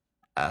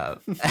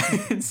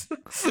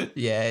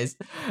 Yeah,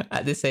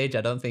 at this age,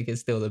 I don't think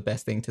it's still the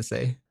best thing to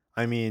say.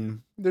 I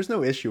mean, there's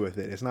no issue with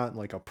it. It's not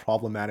like a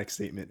problematic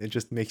statement. It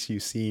just makes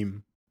you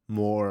seem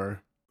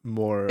more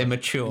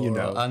immature, you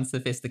know, or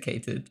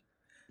unsophisticated.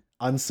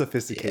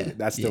 Unsophisticated.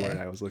 That's the word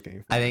I was looking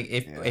for. I think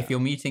if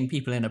you're meeting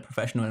people in a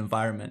professional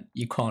environment,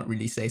 you can't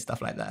really say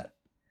stuff like that.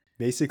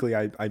 Basically,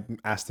 I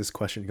asked this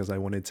question because I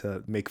wanted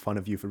to make fun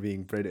of you for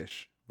being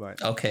British.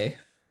 But okay.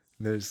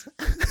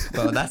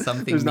 Well, that's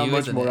something there's new, not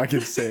much more it? I can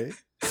say.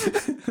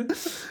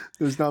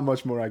 There's not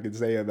much more I can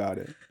say about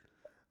it.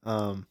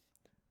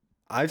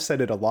 I've said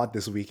it a lot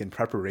this week in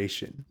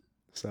preparation.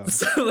 So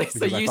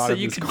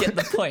you could get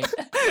the point.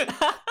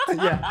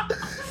 Yeah.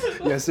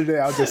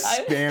 Yesterday I was just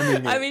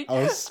spamming it.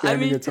 I was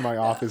spamming it to my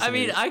office. I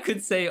mean, I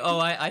could say,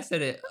 I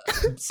said it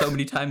so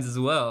many times as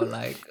well.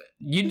 Like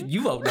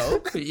you won't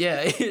know. But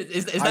yeah,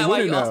 is that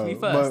why you asked me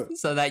first,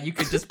 so that you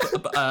could just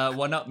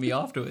one up me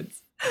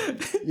afterwards?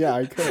 Yeah,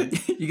 I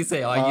could. You could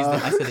say,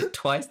 I said it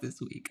twice this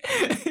week.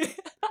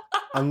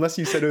 Unless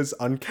you said it was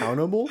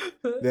uncountable,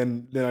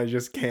 then I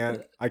just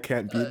can't. I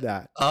can't beat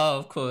that. Oh,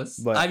 of course.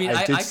 But I mean,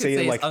 I could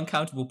say it's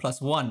uncountable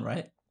plus 1,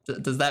 right?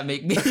 Does that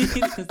make me?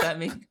 Does that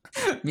make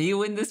me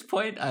win this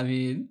point? I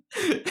mean,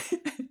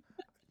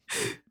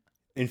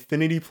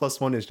 infinity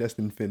plus 1 is just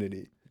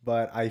infinity.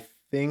 But I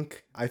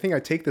think I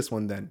take this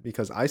one then,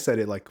 because I said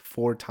it like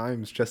 4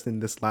 times just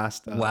in this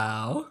last.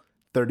 Wow.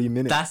 30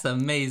 minutes. That's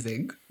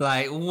amazing.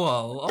 Like,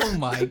 whoa. Oh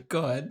my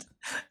God.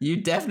 You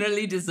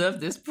definitely deserve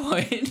this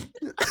point.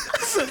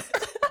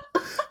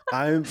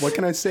 What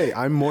can I say?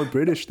 I'm more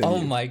British than you.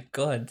 Oh my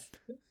God.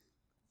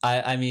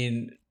 I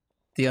mean,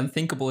 the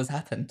unthinkable has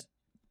happened.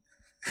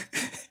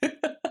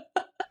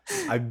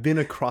 I've been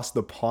across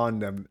the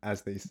pond,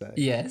 as they say.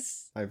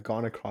 Yes. I've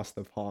gone across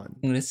the pond.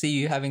 I'm going to see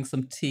you having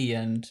some tea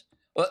and...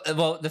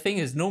 Well, the thing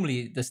is,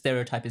 normally the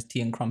stereotype is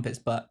tea and crumpets,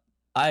 but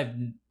I've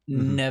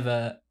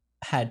never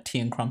had tea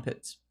and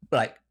crumpets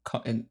like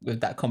with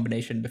that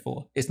combination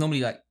before. It's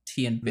normally like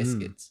tea and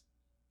biscuits.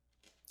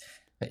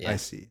 But I yeah,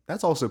 see.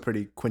 That's also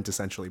pretty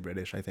quintessentially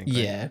British, I think. Right?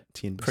 yeah,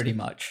 Teen pretty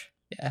biscuit. much.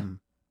 Yeah.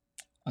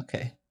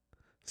 Okay.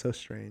 So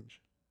strange.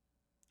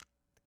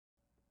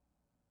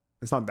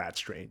 It's not that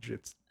strange.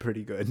 It's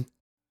pretty good.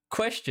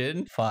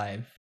 Question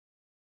 5.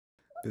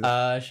 Should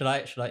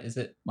I? Is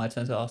it my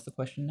turn to ask the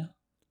question now?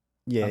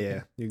 Yeah, Okay.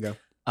 yeah. You go.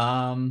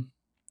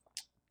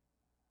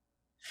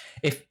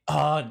 If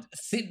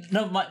see,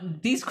 no,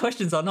 these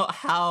questions are not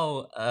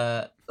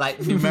how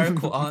like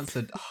numerical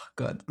answered. Oh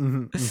god.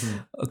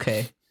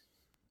 Okay.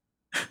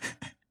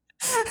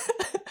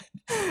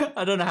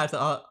 I don't know how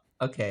to.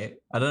 Okay,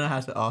 I don't know how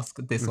to ask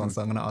this one,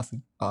 so I'm gonna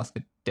ask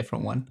a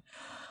different one.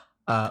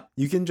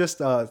 You can just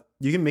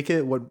you can make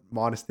it what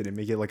Modest did and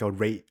make it like a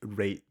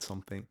rate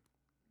something.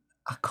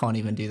 I can't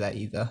even do that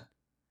either.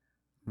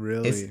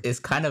 Really? It's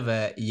kind of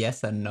a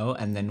yes and no,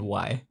 and then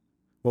why.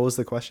 What was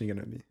the question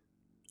gonna be?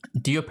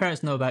 Do your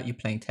parents know about you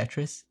playing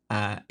Tetris?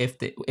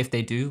 If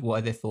they do, what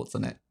are their thoughts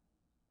on it?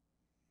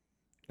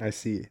 I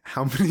see.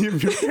 How many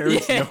of your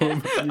parents know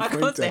about you I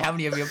playing can't say Tetris? how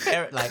many of your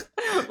parents like.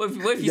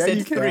 What if you Yeah, said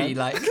you 3? can.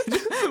 Like,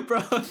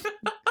 bro.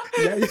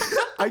 Yeah,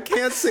 I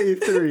can't say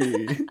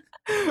 3.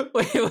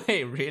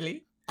 Wait,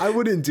 really? I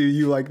wouldn't do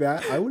you like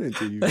that. I wouldn't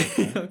do you like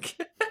that.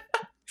 Okay.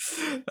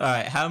 All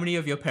right. How many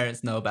of your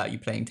parents know about you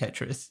playing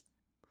Tetris?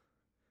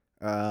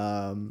 3?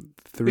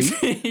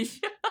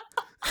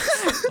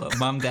 Well,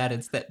 mom, dad,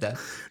 and stepdad.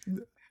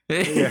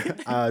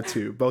 Yeah,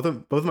 2. Both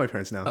of my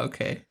parents know.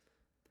 Okay.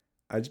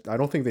 I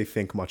don't think they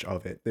think much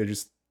of it. They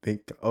just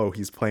think, oh,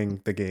 he's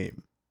playing the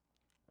game.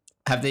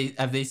 Have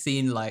they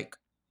seen like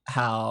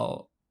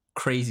how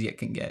crazy it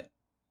can get?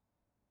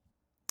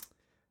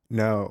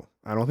 No,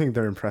 I don't think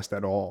they're impressed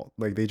at all.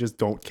 Like they just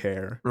don't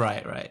care.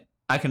 Right.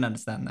 I can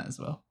understand that as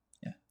well.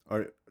 Yeah.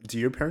 Or do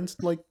your parents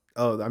like?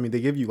 Oh, I mean, they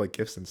give you like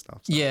gifts and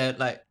stuff. So. Yeah,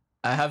 like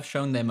I have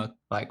shown them a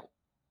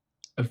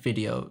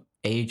video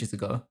ages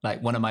ago,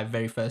 like one of my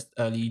very first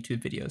early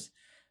YouTube videos,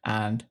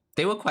 and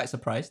they were quite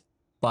surprised.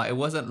 But it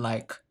wasn't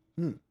like,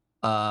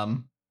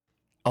 oh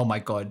my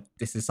god,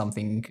 this is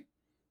something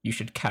you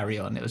should carry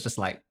on. It was just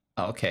like,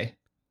 oh, okay,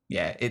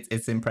 yeah,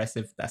 it's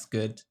impressive. That's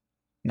good.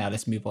 Now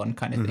let's move on,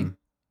 kind of thing.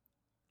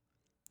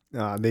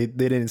 They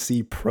didn't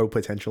see pro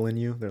potential in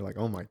you. They're like,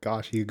 oh my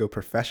gosh, he could go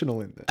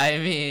professional in this. I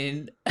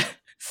mean,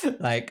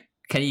 like,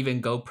 can you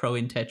even go pro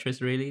in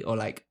Tetris really, or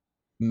like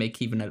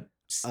make even a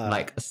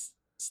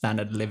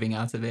standard living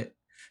out of it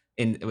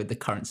with the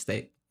current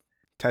state?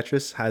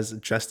 Tetris has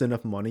just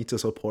enough money to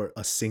support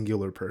a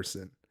singular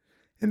person,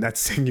 and that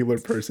singular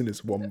person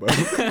is Wumbo.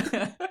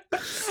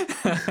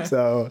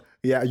 So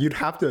yeah, you'd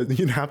have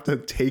to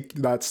take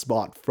that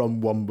spot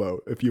from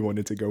Wumbo if you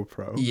wanted to go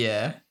pro.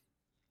 Yeah.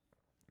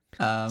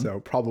 So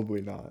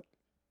probably not.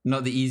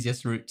 Not the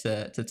easiest route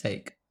to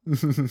take.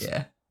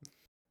 Yeah.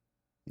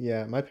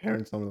 Yeah, my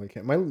parents don't really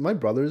care. My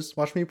brothers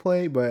watch me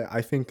play, but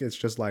I think it's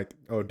just like,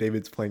 oh,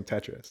 David's playing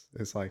Tetris.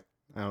 It's like,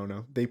 I don't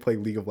know. They play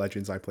League of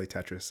Legends, I play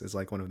Tetris. It's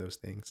like one of those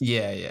things.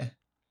 Yeah.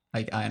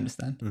 I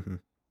understand. Mm-hmm.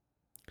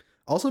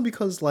 Also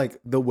because like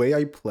the way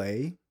I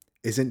play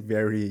isn't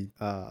very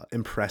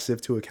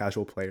impressive to a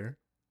casual player.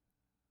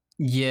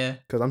 Yeah.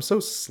 Because I'm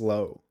so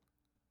slow.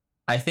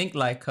 I think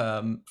like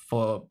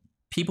for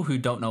people who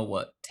don't know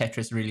what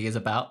Tetris really is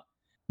about,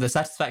 the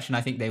satisfaction I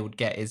think they would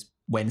get is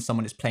when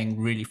someone is playing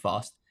really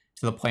fast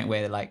to the point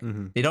where like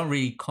they don't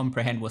really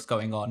comprehend what's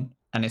going on,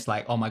 and it's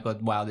like, oh my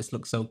god, wow, this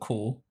looks so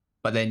cool.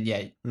 But then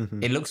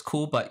it looks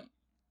cool, but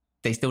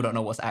they still don't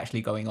know what's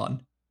actually going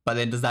on. But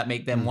then does that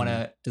make them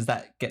does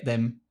that get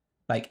them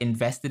like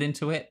invested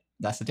into it?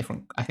 That's a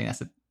different, I think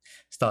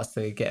starts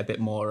to get a bit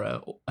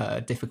more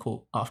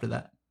difficult after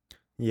that.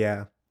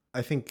 Yeah.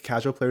 I think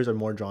casual players are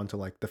more drawn to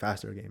like the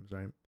faster games,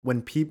 right?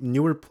 When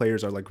newer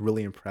players are like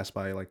really impressed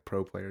by like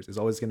pro players, it's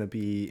always going to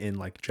be in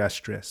like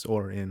Jstris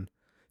or in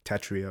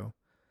Tetrio,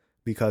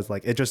 because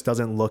like it just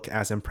doesn't look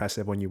as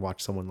impressive when you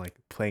watch someone like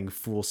playing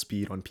full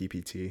speed on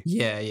PPT.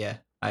 Yeah,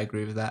 I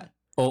agree with that.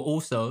 Or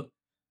also,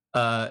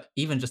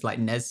 even just like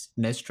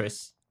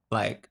Jstris,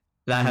 like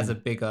that has a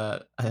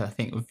bigger, I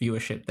think,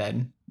 viewership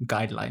than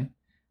Guideline.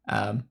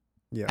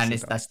 Yes, and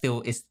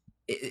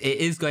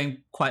it is going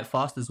quite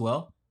fast as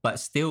well,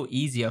 but still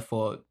easier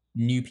for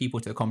new people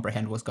to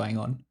comprehend what's going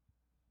on.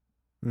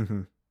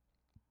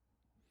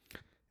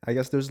 I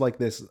guess there's like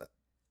this,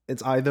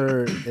 it's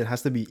either it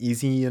has to be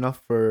easy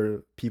enough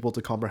for people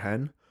to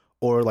comprehend,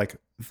 or like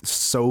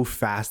so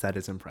fast that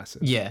it's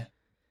impressive. Yeah.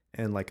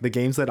 And like the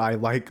games that I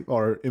like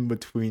are in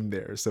between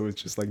there, so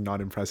it's just like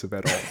not impressive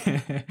at all.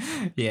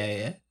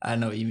 Yeah, I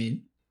know what you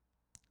mean.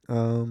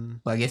 Well,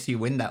 I guess you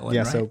win that one,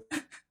 yeah, right? So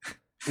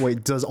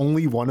wait, does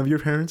only one of your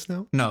parents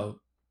know? No,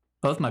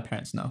 both my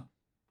parents know,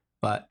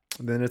 but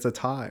then it's a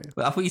tie.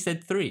 I thought you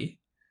said 3.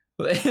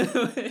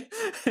 I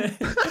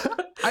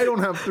don't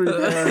have 3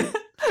 parents.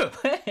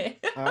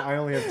 I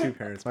only have 2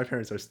 parents. My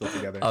parents are still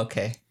together.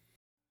 Okay.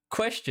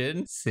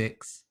 Question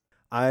 6.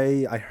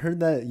 I heard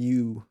that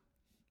you're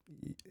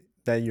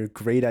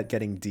great at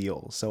getting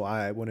deals. So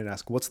I wanted to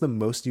ask, what's the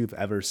most you've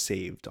ever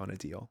saved on a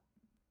deal?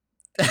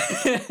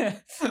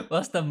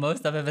 What's the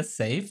most I've ever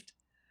saved?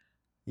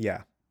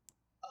 Yeah.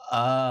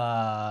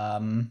 I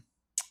don't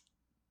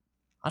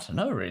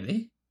know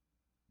really.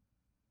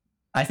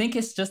 I think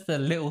it's just the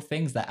little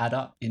things that add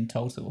up in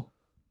total.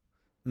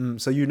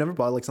 So you never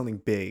bought like something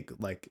big,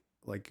 like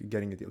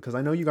getting a deal? Because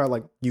I know you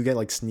get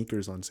like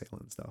sneakers on sale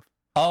and stuff.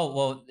 Oh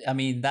well, I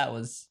mean that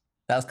was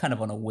kind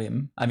of on a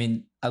whim. I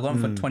mean, I got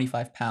them for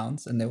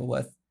 £25 and they were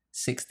worth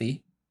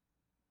 60.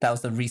 That was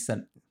the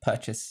recent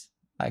purchase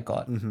I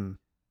got.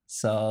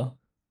 So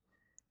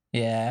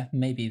yeah,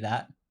 maybe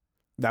that.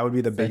 That would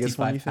be the biggest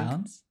one, you think?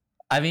 £35.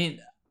 I mean,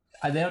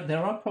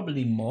 there are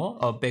probably more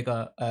or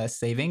bigger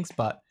savings,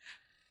 but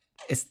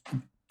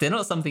they're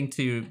not something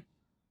to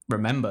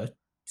remember,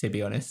 to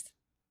be honest.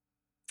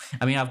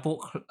 I mean, I've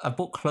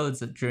bought clothes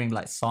during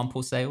like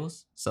sample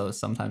sales, so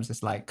sometimes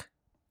it's like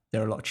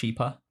they're a lot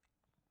cheaper.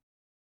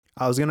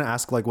 I was gonna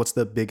ask, like, what's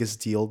the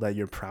biggest deal that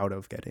you're proud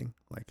of getting?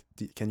 Like,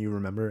 can you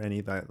remember any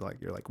that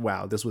like you're like,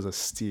 wow, this was a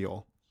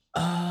steal?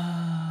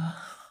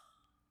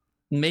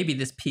 Maybe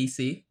this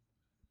PC.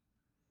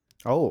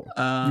 Oh,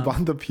 you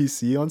bought the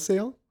PC on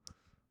sale?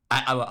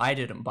 I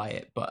didn't buy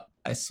it, but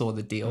I saw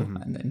the deal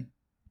and then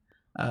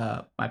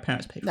my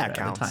parents paid for it at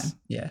the time.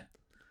 Yeah.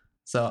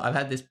 So I've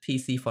had this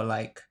PC for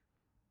like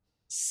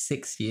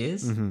 6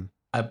 years.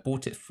 I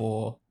bought it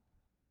for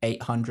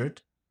 £800.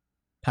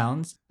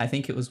 I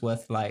think it was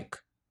worth like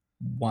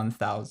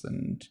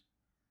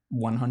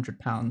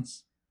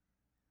 £1,100,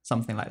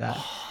 something like that.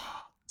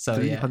 So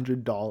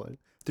 $300,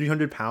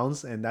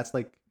 £300, and that's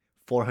like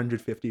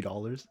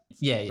 $450.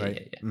 Yeah.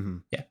 Right?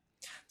 Yeah.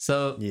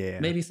 So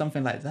maybe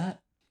something like that.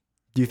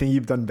 Do you think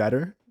you've done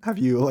better? Have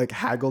you like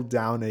haggled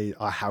down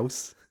a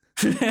house?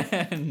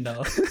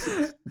 No.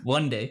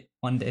 One day.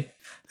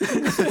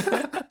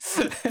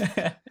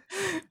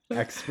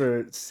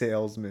 Expert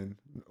salesman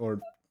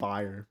or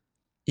buyer.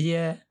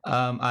 Yeah.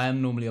 I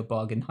am normally a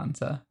bargain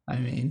hunter. I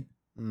mean,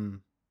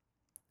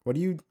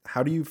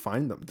 how do you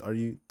find them? Are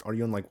you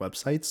on like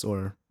websites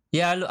or?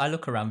 Yeah, I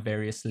look around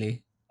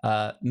variously.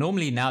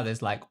 Normally now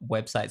there's like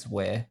websites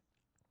where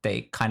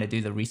they kind of do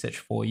the research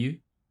for you.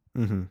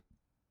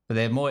 But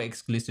they're more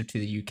exclusive to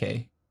the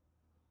UK.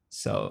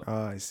 So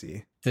I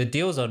see. The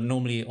deals are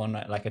normally on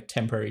like a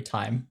temporary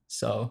time.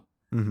 So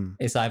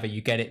it's either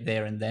you get it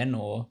there and then,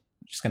 or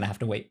you're just going to have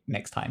to wait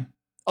next time.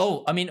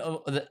 Oh, I mean,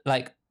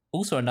 like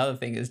also another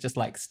thing is just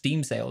like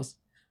Steam sales.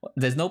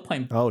 There's no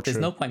point. There's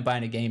no point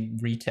buying a game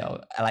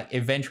retail. Like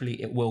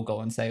eventually it will go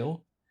on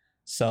sale.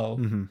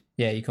 So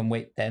yeah, you can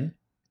wait then.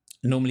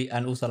 Normally,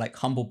 and also like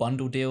Humble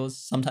Bundle deals.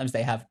 Sometimes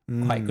they have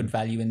quite good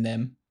value in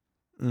them.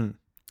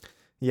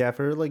 Yeah,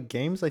 for like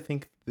games, I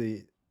think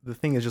the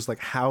thing is just like,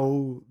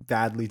 how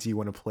badly do you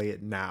want to play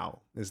it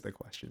now is the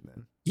question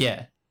then.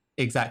 Yeah,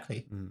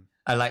 exactly.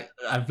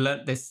 I've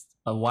learned this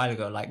a while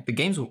ago. Like the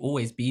games will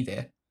always be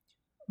there,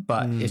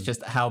 but it's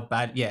just how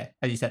bad. Yeah,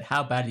 as you said,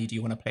 how badly do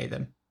you want to play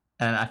them?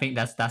 And I think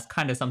that's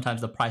kind of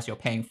sometimes the price you're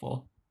paying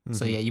for.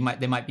 So yeah,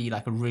 there might be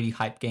like a really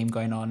hype game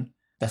going on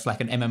that's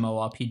like an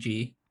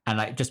MMORPG, and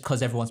like just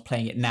because everyone's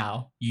playing it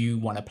now, you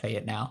want to play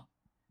it now.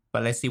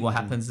 But let's see what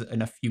happens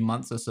in a few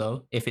months or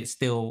so. If it's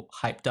still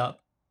hyped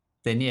up,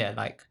 then yeah,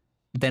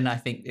 then I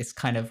think it's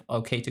kind of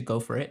okay to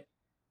go for it.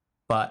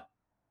 But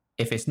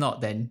if it's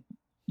not, then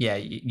yeah,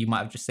 you might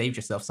have just saved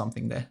yourself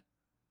something there.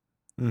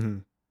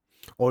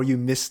 Or you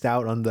missed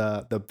out on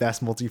the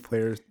best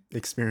multiplayer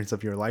experience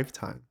of your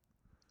lifetime.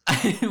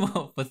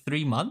 Well, for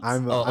 3 months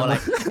or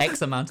like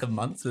X amount of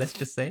months, let's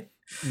just say.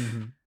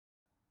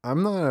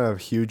 I'm not a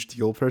huge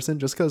deal person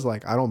just because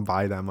like I don't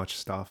buy that much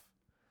stuff.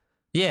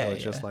 Yeah, so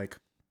it's just like,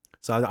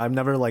 so I'm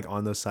never like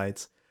on those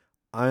sites.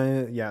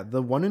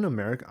 The one in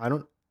America, I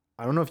don't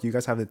know if you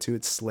guys have it too.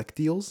 It's Slick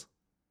Deals.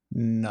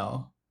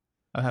 No,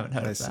 I haven't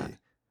heard of that. See.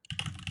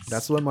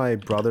 That's what my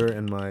brother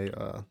and my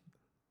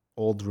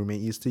old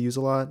roommate used to use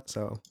a lot.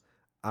 So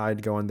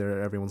I'd go in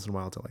there every once in a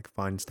while to like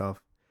find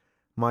stuff.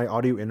 My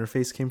audio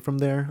interface came from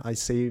there. I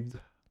saved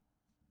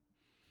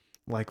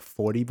like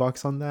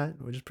 $40 on that,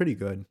 which is pretty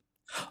good.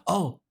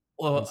 Oh,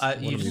 well,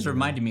 you just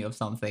reminded me of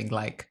something.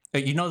 Like,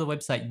 you know the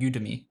website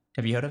Udemy?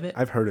 Have you heard of it?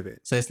 I've heard of it.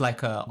 So it's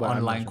like a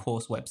online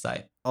course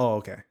website. Oh,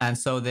 okay. And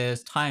so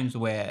there's times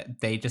where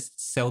they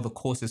just sell the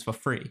courses for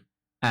free,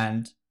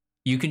 and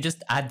you can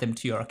just add them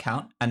to your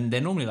account, and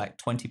they're normally like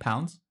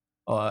 £20,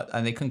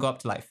 and they can go up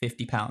to like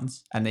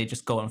 £50, and they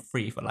just go on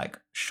free for like a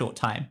short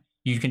time.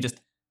 You can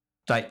just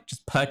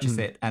purchase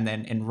it and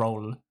then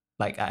enroll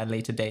like at a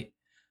later date.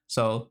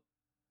 So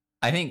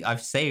I think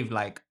I've saved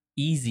like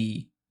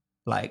easy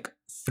like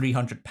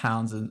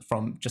 £300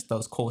 from just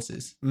those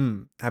courses.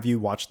 Have you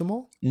watched them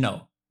all?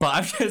 No, but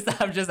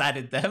I've just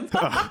added them.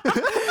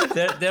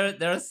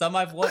 there are some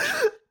I've watched,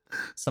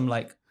 some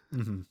like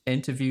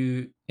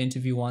interview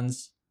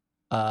ones,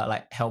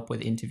 like help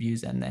with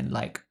interviews, and then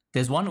like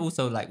there's one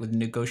also like with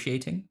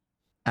negotiating,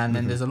 and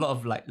then there's a lot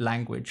of like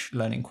language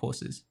learning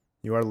courses.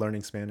 You are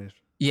learning Spanish.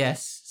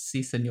 Yes,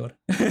 sí, señor.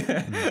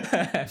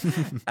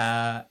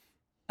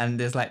 And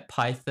there's like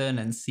Python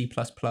and C++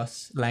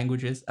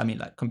 languages. I mean,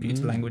 like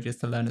computer languages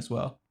to learn as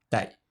well.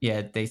 That,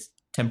 yeah, they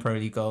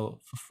temporarily go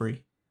for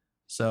free.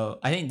 So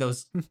I think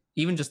those,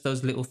 even just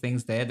those little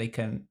things there,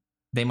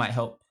 they might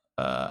help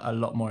a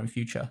lot more in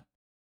future.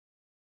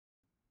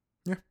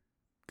 Yeah,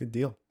 good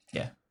deal.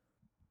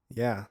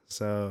 Yeah,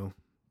 so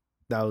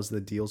that was the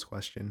deals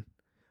question.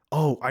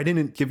 Oh, I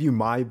didn't give you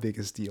my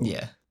biggest deal.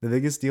 Yeah. The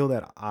biggest deal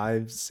that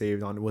I've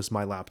saved on was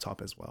my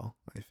laptop as well,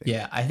 I think.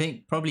 Yeah, I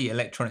think probably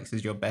electronics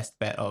is your best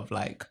bet of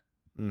like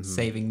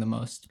saving the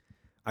most.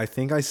 I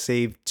think I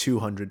saved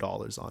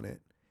 $200 on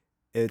it.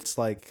 It's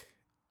like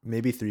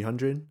maybe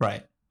 300.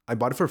 Right. I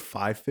bought it for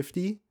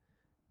 $550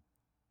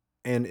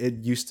 and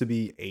it used to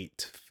be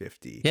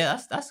 $850.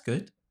 Yeah, that's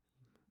good.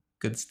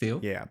 Good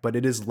steal. Yeah, but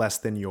it is less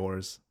than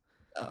yours.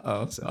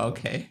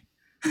 Okay.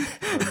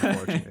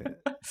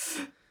 Unfortunate.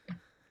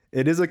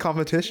 It is a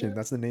competition.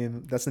 That's the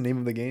name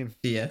of the game.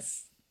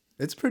 Yes.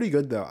 It's pretty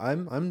good though.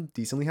 I'm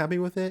decently happy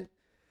with it.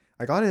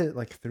 I got it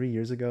like 3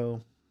 years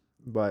ago,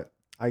 but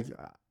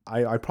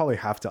I probably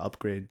have to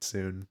upgrade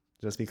soon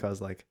just because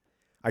like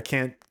I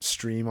can't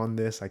stream on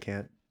this. I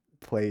can't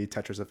play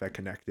Tetris Effect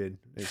connected.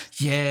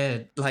 Yeah,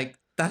 like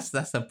that's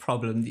a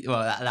problem.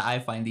 Well, that I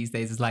find these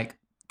days is like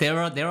there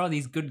are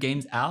these good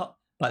games out,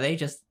 but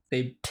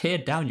they tear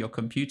down your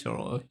computer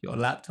or your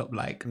laptop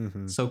like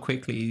so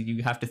quickly.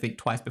 You have to think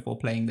twice before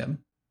playing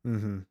them.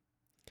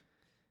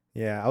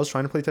 Yeah, I was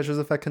trying to play Tetris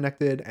Effect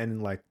connected,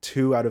 and like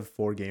 2 out of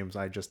 4 games,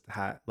 I just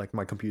had like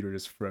my computer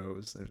just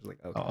froze, and it was like,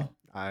 okay,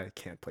 I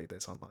can't play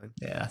this online.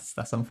 Yeah,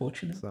 that's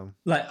unfortunate. So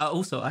like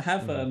I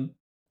have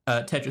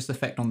Tetris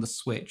Effect on the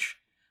Switch,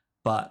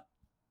 but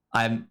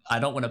I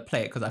don't want to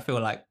play it because I feel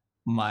like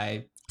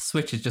my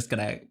Switch is just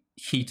gonna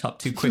heat up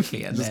too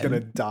quickly and just then,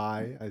 gonna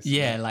die. I see.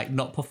 Yeah, like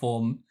not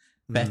perform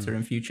better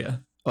in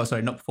future. Oh,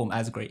 sorry, not perform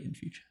as great in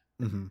future.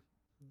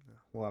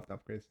 We'll have to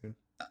upgrade soon,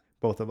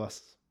 both of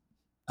us.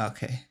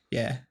 Okay,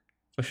 yeah,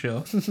 for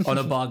sure. On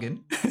a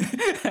bargain.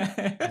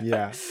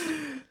 Yeah,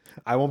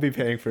 I won't be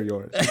paying for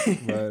yours,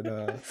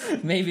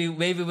 but maybe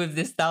with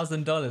this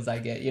 $1,000 I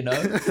get, you know,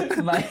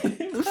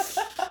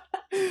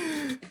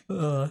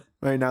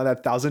 right now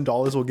that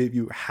 $1,000 will give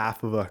you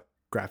half of a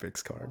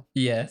graphics card.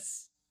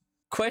 Yes.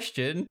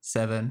 Question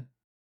 7.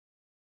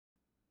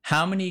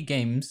 How many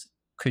games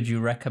could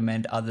you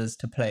recommend others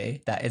to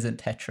play that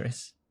isn't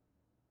Tetris?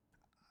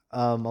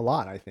 A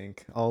lot, I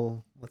think.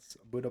 Let's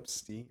boot up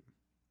Steam.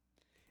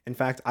 In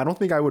fact, I don't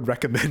think I would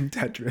recommend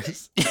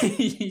Tetris.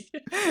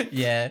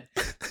 Yeah,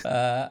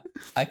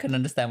 I can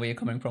understand where you're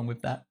coming from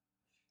with that.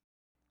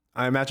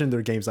 I imagine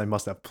they're games I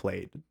must have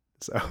played.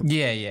 So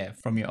yeah,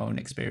 from your own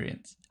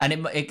experience,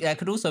 and it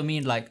could also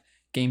mean like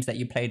games that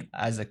you played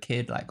as a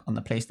kid, like on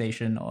the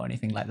PlayStation or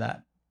anything like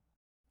that.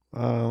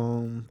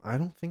 I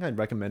don't think I'd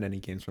recommend any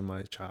games from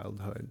my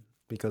childhood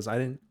because I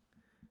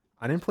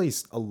didn't play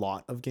a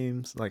lot of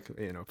games. Like,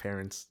 you know,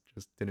 parents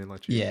just didn't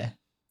let you. Yeah.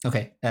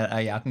 Okay.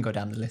 Yeah, I can go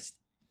down the list.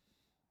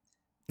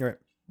 All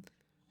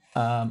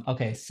right.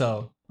 Okay.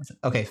 So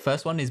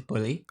first one is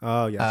Bully.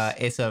 Oh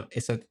yes.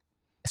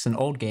 It's an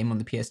old game on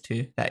the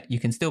PS2 that you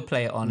can still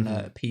play on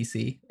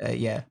PC.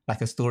 Yeah,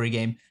 like a story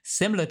game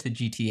similar to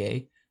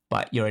GTA,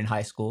 but you're in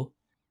high school.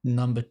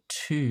 Number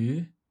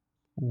 2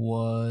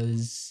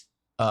 was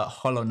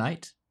Hollow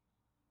Knight.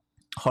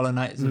 Hollow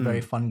Knight is a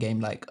very fun game.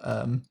 Like,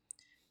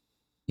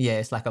 yeah,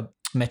 it's like a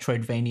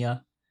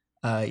Metroidvania.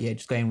 Yeah,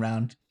 just going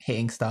around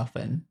hitting stuff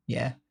and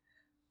yeah.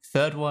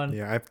 Third one.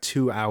 Yeah, I have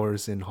 2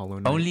 hours in Hollow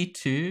Knight. Only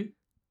 2?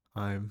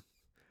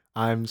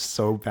 I'm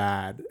so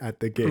bad at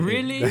the game.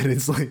 Really? That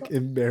it's like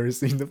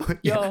embarrassing to play.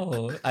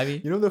 Yo, I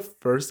mean, you know the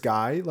first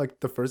guy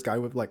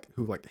with like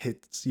who like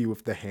hits you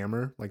with the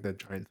hammer, like the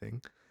giant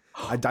thing.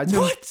 I died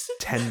to him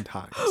 10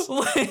 times.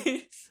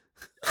 Wait.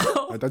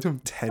 I died to him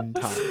 10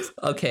 times.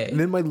 Okay. And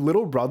then my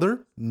little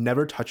brother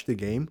never touched the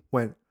game.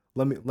 Went,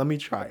 let me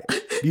try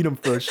it. Beat him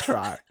first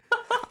try.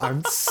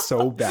 I'm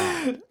so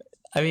bad.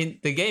 I mean,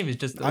 the game is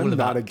just all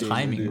about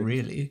timing,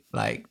 really.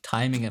 Like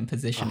timing and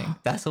positioning.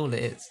 That's all it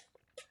is.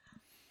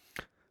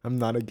 I'm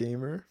not a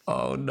gamer.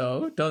 Oh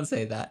no, don't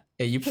say that.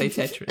 Yeah, you play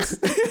Tetris.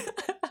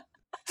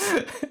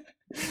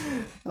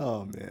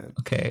 Oh man.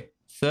 Okay.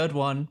 Third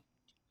one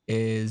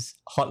is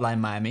Hotline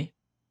Miami.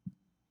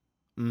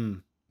 I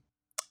don't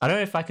know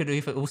if I could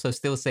also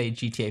still say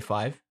GTA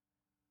 5.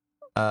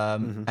 I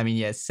mean,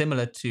 yeah, it's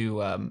similar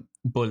to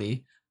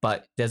Bully,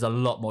 but there's a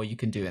lot more you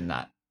can do in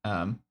that.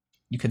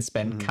 You can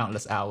spend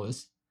countless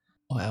hours.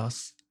 What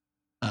else?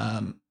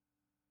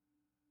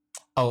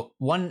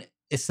 One,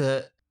 it's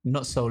a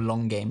not so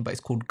long game, but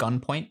it's called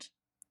Gunpoint.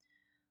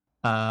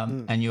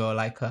 And you're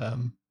like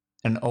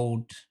an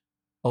old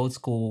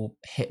school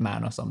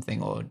hitman or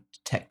something, or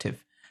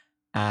detective.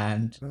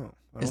 And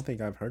I don't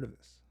think I've heard of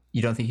this.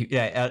 You don't think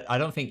I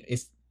don't think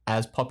it's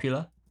as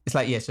popular. It's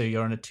like, yeah, so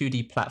you're on a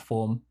 2D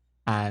platform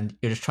and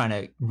you're just trying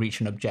to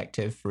reach an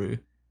objective through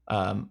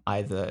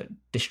either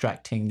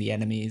distracting the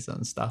enemies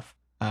and stuff.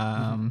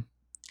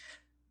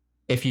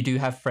 If you do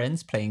have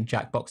friends, playing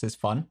Jackbox is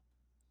fun.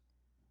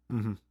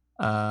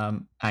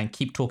 And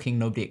Keep Talking,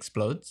 Nobody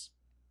Explodes.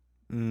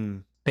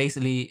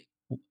 Basically,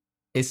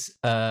 it's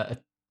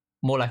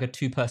more like a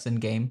 2-person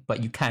game,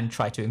 but you can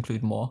try to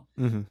include more.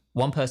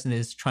 One person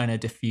is trying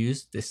to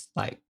defuse this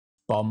like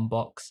bomb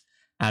box,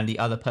 and the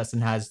other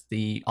person has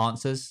the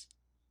answers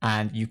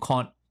and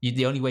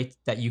the only way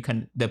that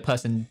the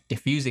person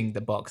diffusing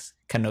the box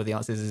can know the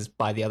answers is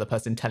by the other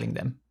person telling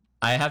them.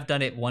 I have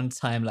done it one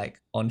time,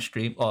 like on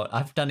stream, or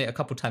I've done it a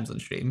couple times on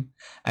stream,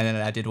 and then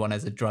I did one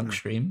as a drunk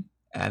stream,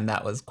 and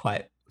that was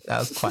quite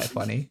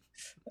funny.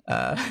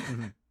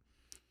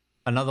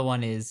 Another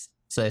one is,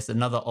 so it's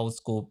another old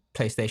school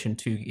PlayStation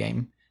 2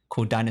 game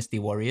called Dynasty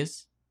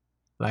Warriors.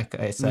 Like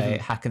it's a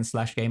hack and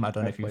slash game. I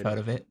don't know if you've heard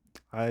of it.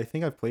 I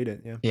think I've played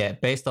it, yeah. Yeah,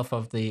 based off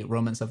of the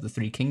Romance of the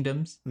Three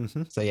Kingdoms.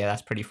 So yeah,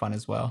 that's pretty fun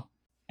as well.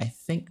 I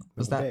think,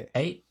 was that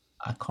 8?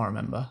 I can't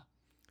remember.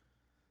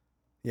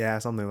 Yeah,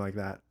 something like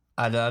that.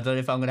 I don't know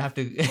if I'm gonna have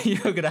to.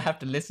 You're gonna have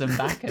to listen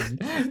back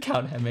and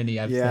count how many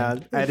I've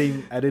said.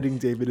 editing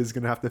David is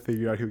gonna have to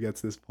figure out who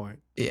gets this point.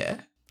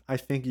 Yeah, I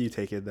think you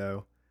take it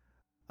though.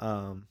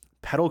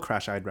 Pedal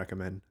Crash I'd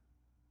recommend.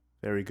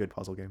 Very good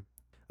puzzle game.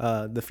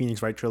 The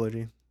Phoenix Wright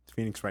trilogy.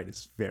 Phoenix Wright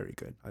is very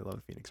good. I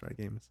love Phoenix Wright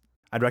games.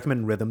 I'd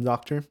recommend Rhythm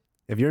Doctor.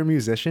 If you're a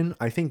musician,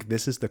 I think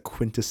this is the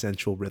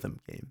quintessential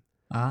rhythm game.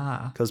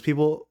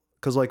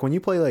 Because like when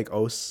you play like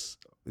Os,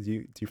 do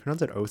you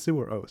pronounce it Osu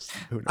or Os?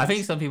 I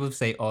think some people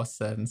say Os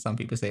and some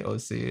people say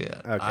Osu.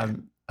 Okay.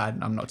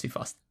 I'm not too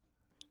fussed.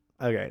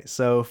 Okay,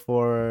 so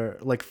for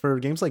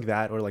games like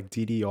that, or like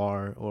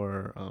DDR,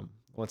 or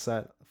what's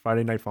that,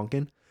 Friday Night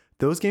Funkin',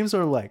 those games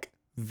are like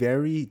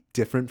very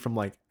different from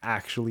like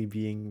actually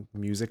being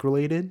music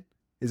related.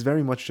 It's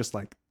very much just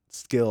like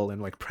skill and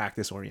like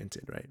practice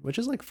oriented, right? Which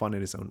is like fun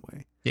in its own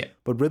way. Yeah.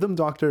 But Rhythm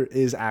Doctor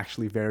is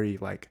actually very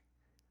like,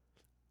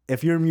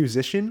 if you're a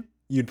musician,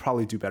 you'd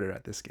probably do better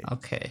at this game.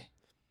 Okay.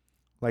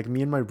 Like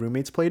me and my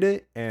roommates played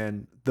it,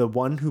 and the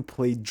one who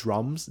played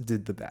drums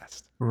did the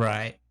best.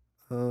 Right.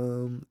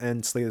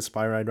 And Slay the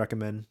Spire I'd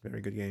recommend.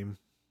 Very good game.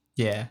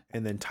 Yeah.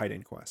 And then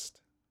Titan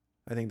Quest.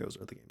 I think those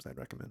are the games I'd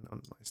recommend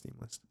on my Steam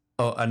list.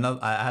 Oh,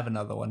 I have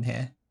another one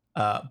here.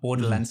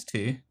 Borderlands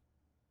 2.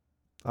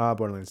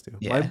 Borderlands 2.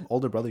 Yeah. My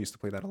older brother used to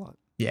play that a lot.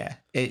 Yeah.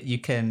 You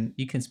can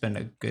spend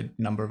a good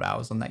number of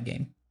hours on that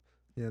game.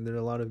 Yeah, there are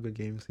a lot of good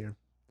games here.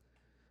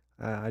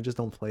 I just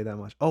don't play that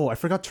much. Oh, I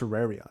forgot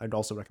Terraria. I'd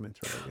also recommend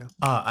Terraria.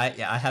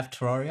 I have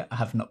Terraria. I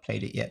have not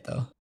played it yet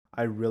though.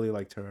 I really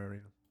like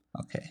Terraria.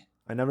 Okay.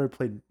 I never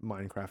played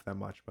Minecraft that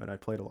much, but I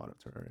played a lot of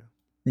Terraria.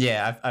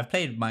 Yeah, I've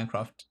played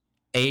Minecraft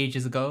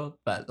ages ago,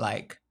 but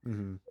like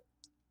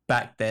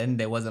back then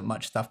there wasn't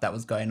much stuff that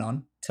was going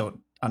on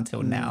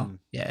until now.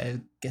 Yeah,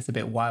 it gets a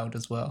bit wild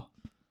as well.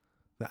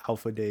 The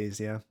alpha days,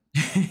 yeah.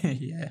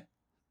 Yeah.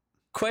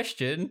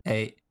 Question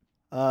 8.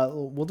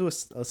 We'll do a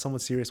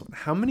somewhat serious one.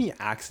 How many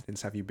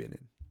accidents have you been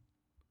in?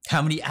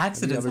 How many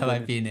accidents have I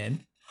been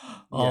in?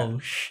 Oh,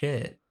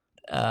 shit.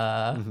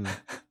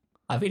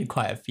 I've been in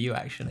quite a few,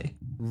 actually.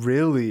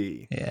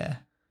 Really? Yeah.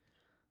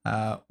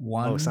 1.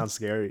 Oh, it sounds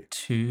scary.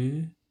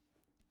 2,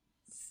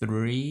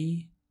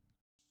 3.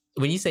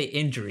 When you say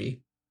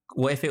injury,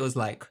 what if it was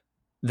like,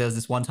 there was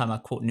this one time I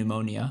caught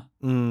pneumonia?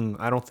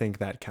 I don't think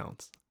that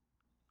counts.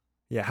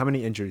 Yeah, how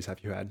many injuries have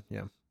you had?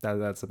 Yeah,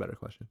 that's a better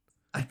question.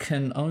 I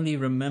can only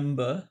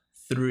remember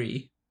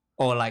 3.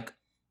 Or like,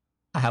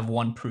 I have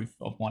one proof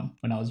of one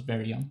when I was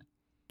very young.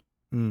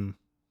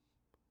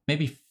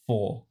 Maybe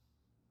 4.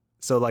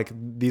 So like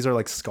these are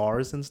like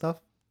scars and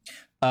stuff?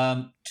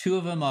 2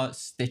 of them are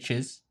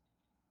stitches.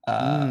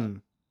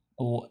 And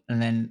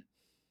then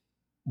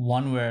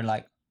one where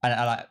like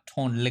I like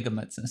torn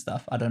ligaments and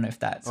stuff. I don't know if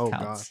that counts.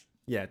 Gosh.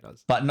 Yeah, it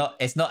does. But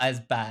it's not as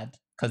bad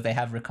because they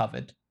have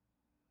recovered.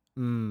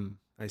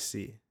 I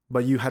see.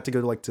 But you had to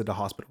go to the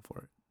hospital for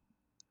it.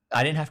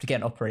 I didn't have to get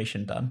an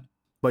operation done.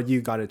 But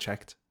you got it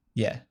checked.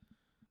 Yeah.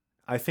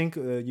 I think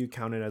you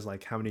count it as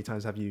like how many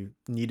times have you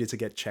needed to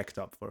get checked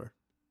up for?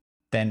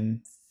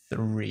 Then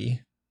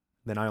 3.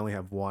 Then I only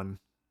have 1.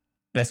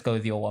 Let's go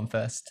with your one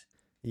first.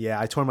 Yeah,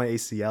 I tore my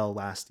ACL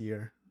last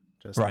year.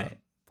 Just right.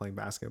 Playing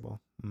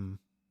basketball.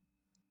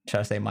 Should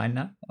I say mine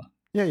now?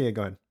 Yeah,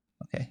 go ahead.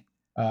 Okay.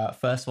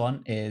 First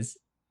one is,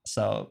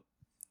 so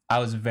I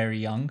was very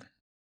young,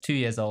 2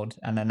 years old,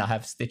 and then I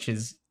have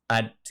stitches. I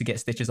had to get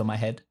stitches on my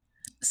head.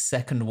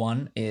 Second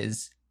one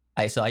is,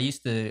 I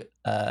used to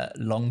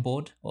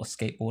longboard or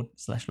skateboard /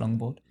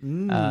 longboard.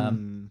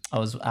 I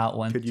was out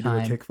one time. Could you do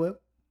a kickflip?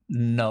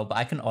 No, but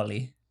I can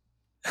ollie.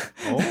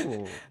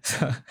 Oh.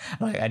 So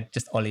like I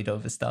just ollied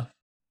over stuff.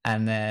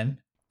 And then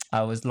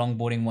I was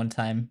longboarding one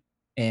time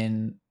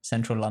in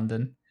central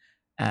London,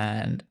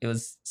 and it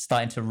was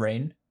starting to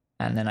rain,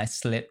 and then I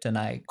slipped and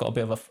I got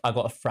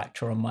a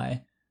fracture on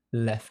my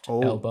left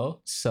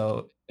elbow.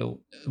 So it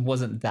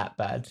wasn't that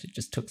bad. It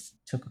just took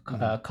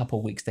a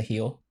couple weeks to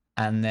heal.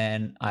 And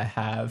then I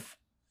have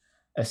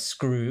a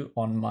screw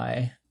on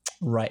my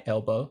right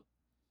elbow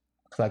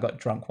because I got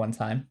drunk one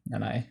time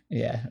and I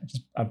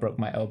broke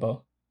my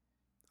elbow.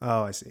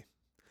 Oh, I see.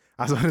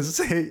 I was going to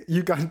say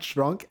you got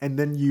drunk and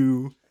then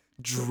you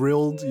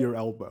drilled your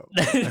elbow.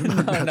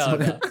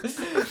 No.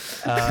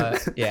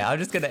 Yeah, I'm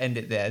just going to end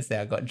it there. Say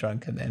I got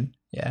drunk and then,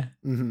 yeah.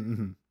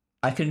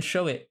 I can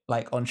show it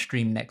like on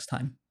stream next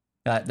time.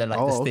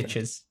 The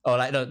stitches. Okay. Or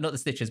like, no, not the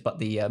stitches, but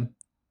the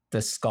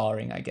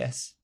scarring, I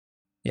guess.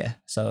 Yeah,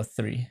 so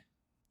 3.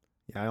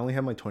 Yeah, I only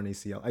have my torn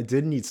ACL. I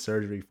did need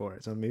surgery for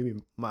it, so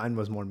maybe mine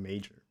was more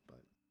major. But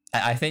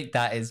I think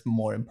that is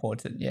more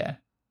important. Yeah.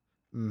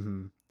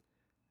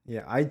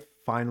 yeah, I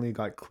finally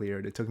got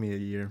cleared. It took me a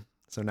year,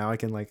 so now I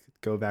can like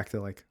go back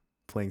to like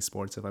playing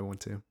sports if I want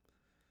to.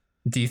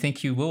 Do you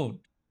think you will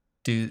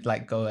do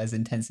like go as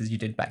intense as you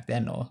did back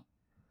then, or?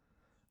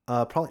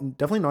 Probably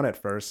definitely not at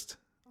first.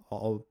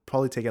 I'll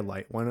probably take it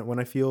light. When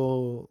I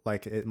feel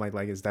like my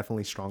leg is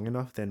definitely strong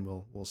enough, then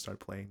we'll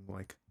start playing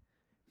like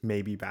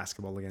maybe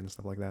basketball again and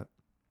stuff like that.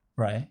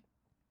 Right.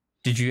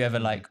 Did you ever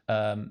like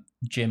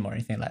gym or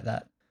anything like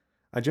that?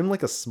 I gym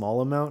like a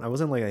small amount. I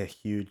wasn't like a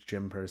huge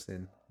gym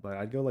person, but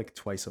I'd go like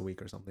twice a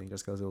week or something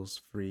just because it was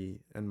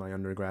free in my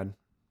undergrad.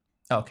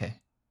 Okay,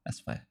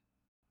 that's fine.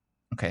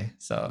 Okay,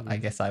 so I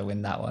guess I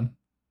win that one.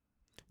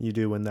 You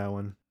do win that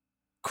one.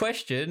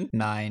 Question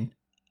 9.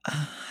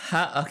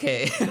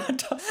 Okay.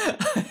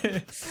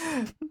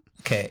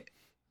 Okay.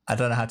 I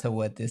don't know how to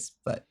word this,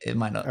 but it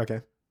might not.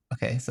 Okay.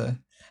 Okay, so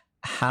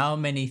how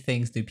many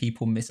things do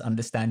people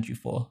misunderstand you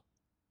for?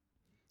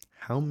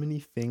 How many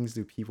things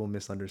do people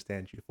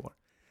misunderstand you for?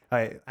 All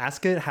right,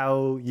 ask it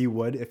how you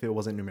would if it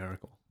wasn't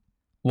numerical.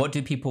 What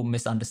do people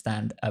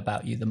misunderstand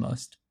about you the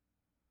most?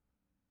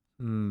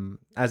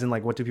 As in,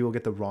 like, what do people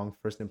get the wrong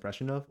first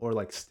impression of, or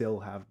like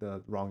still have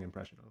the wrong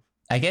impression of?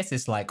 I guess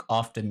it's like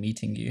after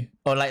meeting you,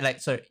 or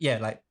so yeah,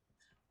 like,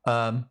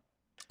 I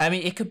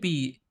mean, it could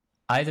be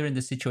either in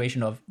the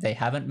situation of they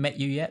haven't met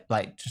you yet,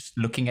 like just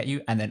looking at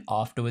you, and then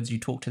afterwards you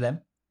talk to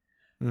them,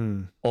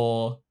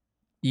 or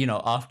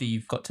after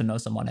you've got to know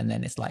someone, and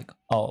then it's like,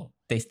 oh,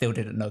 they still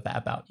didn't know that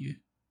about you.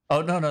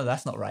 Oh no,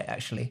 that's not right.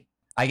 Actually,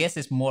 I guess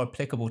it's more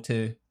applicable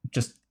to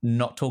just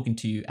not talking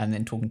to you and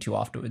then talking to you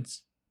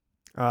afterwards.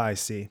 I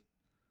see.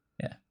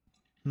 Yeah.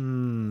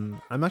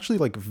 I'm actually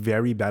like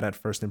very bad at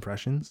first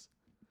impressions,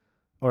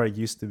 or I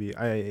used to be.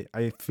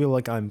 I feel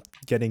like I'm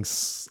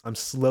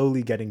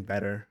slowly getting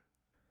better,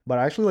 but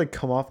I actually like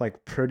come off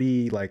like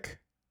pretty like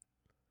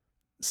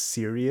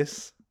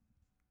serious,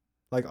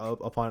 like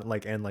upon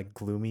like and like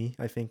gloomy.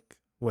 I think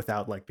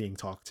without like being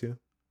talked to,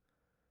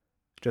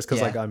 just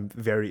because like I'm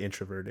very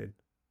introverted.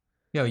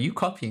 Yo, you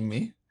copying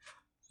me?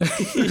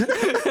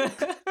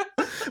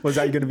 Was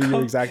that going to be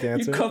your exact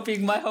answer? You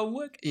copying my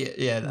homework?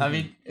 Yeah. I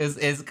mean,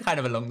 it's kind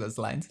of along those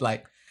lines.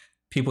 Like,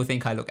 people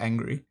think I look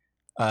angry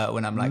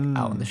when I'm like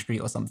out on the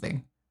street or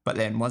something. But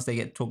then once they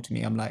get to talk to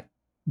me, I'm like,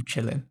 I'm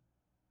chilling.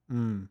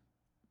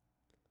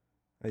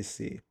 I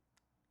see.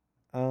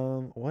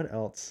 What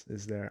else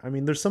is there? I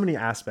mean, there's so many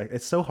aspects.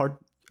 It's so hard.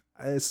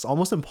 It's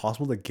almost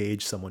impossible to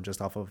gauge someone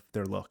just off of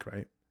their look,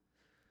 right?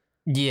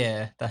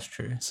 Yeah, that's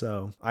true.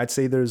 So I'd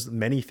say there's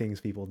many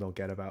things people don't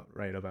get about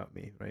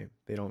me, right?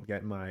 They don't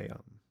get my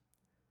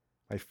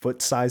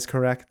foot size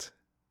correct.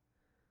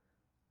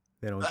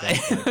 They don't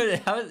get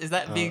like, how is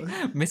that being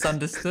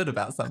misunderstood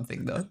about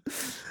something though?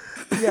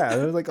 Yeah,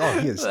 they're like, oh,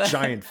 he has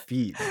giant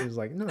feet. It was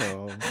like,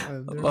 no.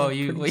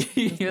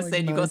 You're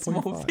saying you got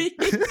small feet?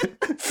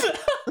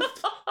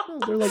 No,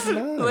 they're like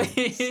nice.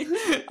 Wait,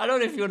 I don't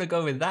know if you want to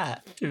go with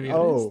that, to be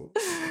honest.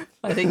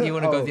 I think you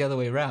want to go the other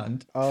way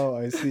around. Oh,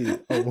 I see.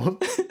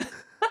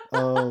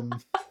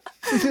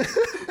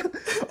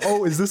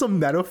 Oh, is this a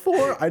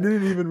metaphor? I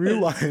didn't even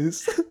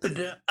realize.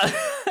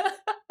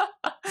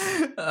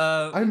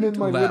 I'm in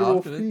my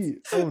literal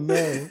feet. Oh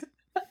no.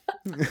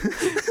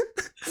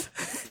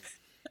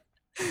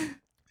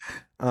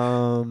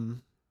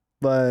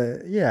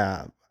 But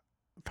yeah,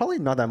 probably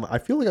not that much. I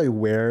feel like I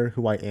wear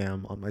who I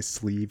am on my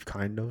sleeve,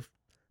 kind of.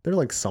 There are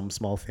like some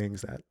small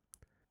things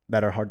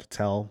that are hard to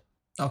tell.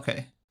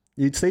 Okay.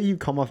 You'd say you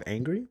come off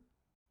angry?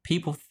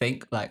 People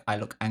think like I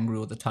look angry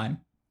all the time,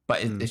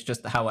 but it's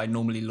just how I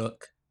normally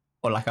look,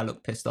 or like I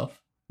look pissed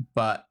off.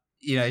 But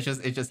it's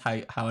just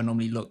how I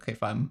normally look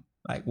if I'm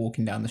like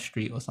walking down the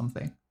street or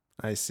something.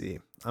 I see.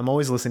 I'm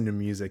always listening to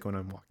music when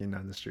I'm walking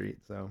down the street,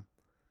 so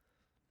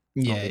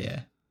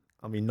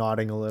I'll be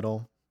nodding a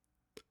little,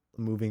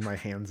 moving my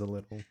hands a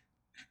little,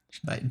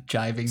 like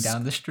jiving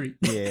down the street.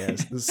 Yeah,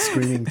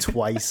 screaming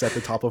twice at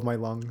the top of my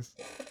lungs.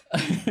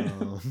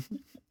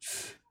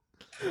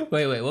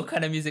 Wait, what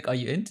kind of music are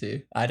you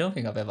into? I don't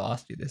think I've ever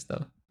asked you this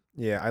though.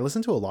 Yeah, I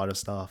listen to a lot of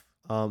stuff.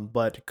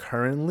 But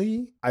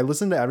currently I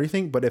listen to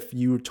everything, but if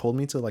you told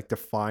me to like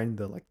define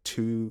the like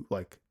two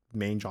like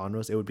main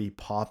genres, it would be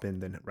pop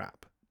and then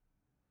rap.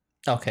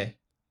 Okay.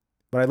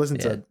 But I listen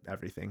to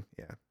everything,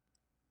 yeah.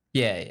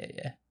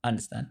 Yeah. I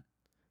understand.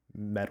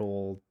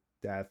 Metal,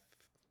 death,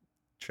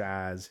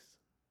 jazz,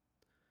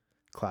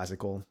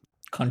 classical.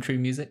 Country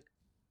music?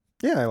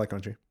 Yeah, I like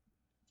country.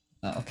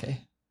 Oh,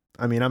 okay.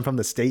 I mean, I'm from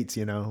the States,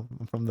 I'm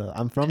from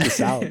the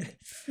South.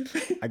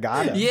 I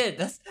got it.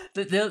 Yeah,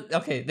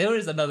 okay. There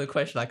is another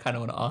question I kind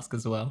of want to ask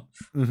as well.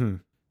 Mm-hmm.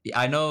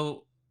 I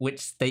know which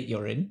state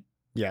you're in.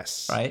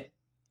 Yes. Right?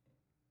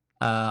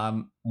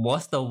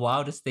 What's the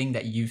wildest thing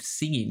that you've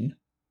seen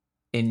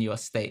in your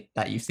state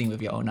that you've seen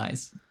with your own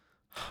eyes?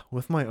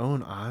 With my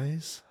own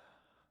eyes?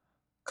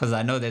 Because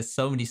I know there's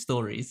so many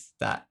stories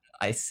that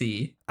I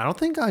see. I don't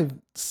think I've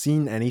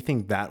seen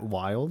anything that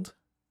wild.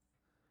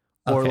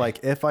 Or like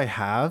if I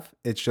have,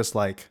 it's just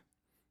like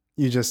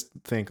You just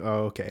think,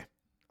 oh, okay,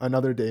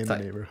 another day in the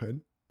like,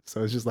 neighborhood.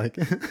 So it's just like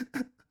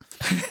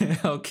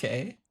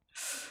okay.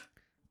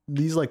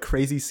 these like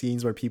crazy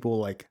scenes where people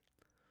like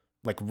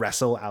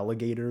wrestle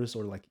alligators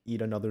or like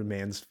eat another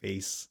man's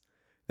face.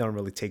 They don't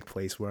really take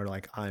place where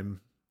like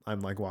I'm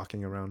like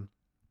walking around.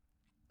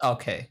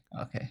 Okay.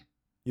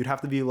 You'd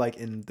have to be like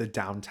in the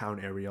downtown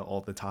area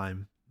all the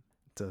time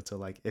to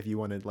like if you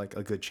wanted like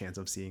a good chance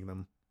of seeing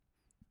them.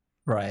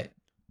 Right.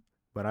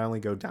 But I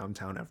only go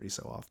downtown every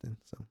so often,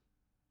 so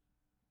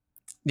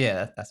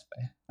Yeah, that's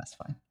fair. That's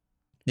fine.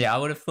 Yeah, I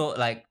would have thought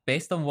like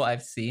based on what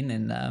I've seen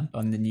in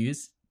on the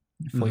news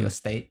for your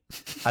state,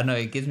 I don't know,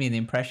 it gives me an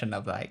impression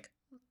of like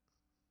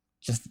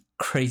just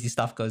crazy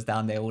stuff goes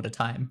down there all the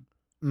time.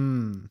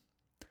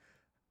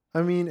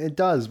 I mean, it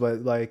does,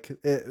 but like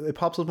it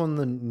pops up on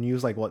the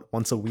news like what,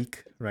 once a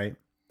week, right?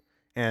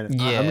 And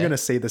I'm Yeah. gonna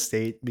say the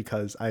state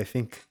because I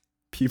think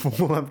people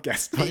will have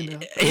guessed by now.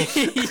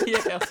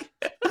 Yeah.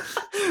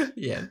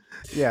 Yeah.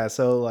 Yeah,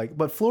 so like,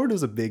 but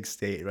Florida's a big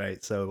state,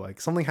 right? So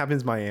like something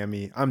happens in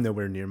Miami, I'm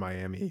nowhere near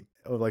Miami.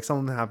 Or like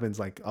something happens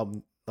like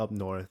up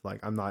north,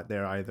 like I'm not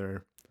there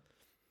either.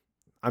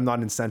 I'm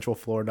not in Central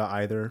Florida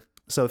either.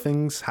 So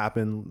things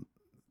happen,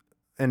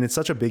 and it's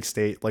such a big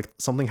state. Like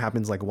something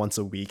happens like once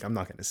a week, I'm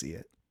not gonna see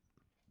it.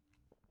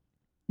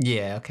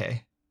 Yeah,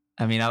 okay.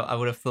 I mean, I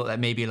would have thought that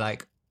maybe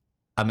like,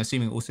 I'm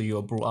assuming also you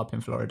were brought up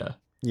in Florida.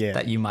 Yeah.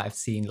 That you might have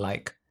seen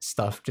like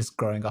stuff just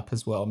growing up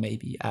as well,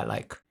 maybe at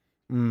like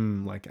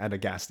at a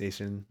gas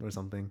station or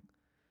something.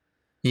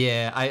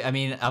 Yeah, I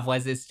mean,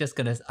 otherwise it's just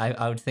gonna.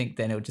 I would think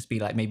then it would just be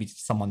like maybe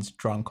someone's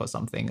drunk or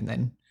something, and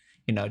then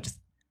just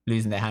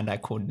losing their hand-eye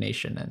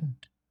coordination and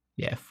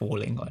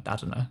falling or I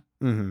don't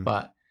know,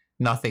 but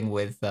nothing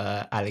with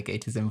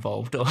alligators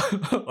involved or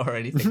or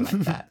anything like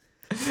that.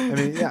 I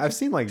mean, yeah, I've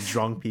seen like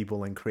drunk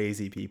people and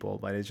crazy people,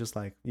 but it's just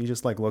like you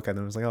just like look at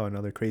them, it's like, oh,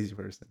 another crazy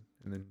person,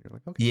 and then you're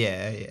like,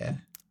 okay, Yeah.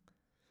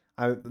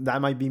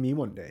 That might be me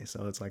one day,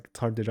 so it's like it's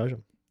hard to judge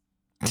them.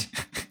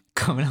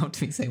 Coming up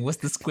to me saying, "What's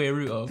the square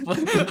root of?" I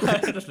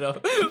don't know.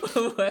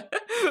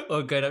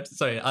 Or going up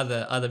to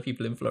other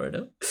people in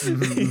Florida.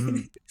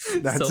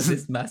 That's solve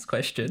this math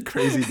question.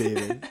 Crazy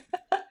David.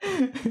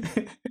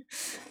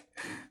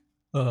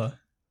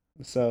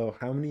 So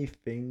how many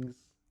things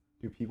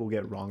do people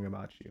get wrong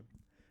about you?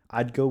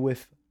 I'd go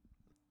with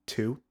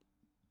 2.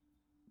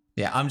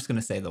 Yeah, I'm just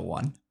gonna say the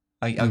 1.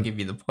 I'll give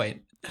you the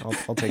point.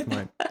 I'll take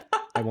mine.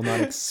 I will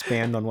not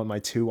expand on what my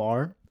 2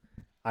 are.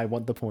 I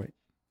want the point.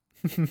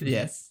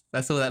 Yes,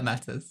 that's all that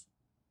matters.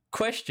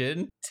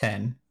 Question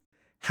 10.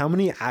 How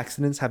many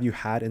accidents have you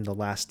had in the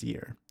last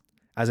year?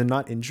 As in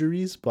not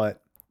injuries,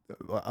 but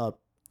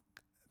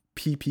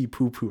pee-pee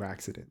poo-poo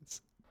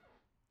accidents.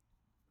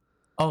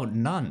 Oh,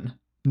 none.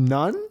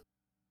 None?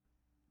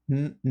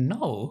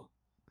 No.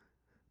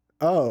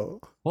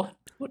 Oh. What?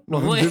 Wait,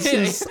 wait a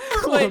minute.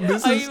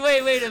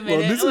 Well,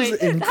 this is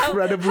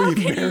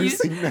incredibly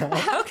embarrassing now.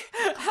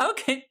 How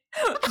can...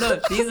 No,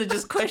 these are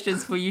just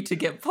questions for you to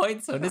get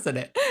points on, isn't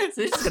it?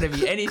 So it's just going to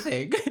be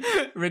anything,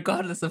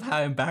 regardless of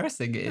how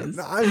embarrassing it is.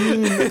 I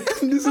mean,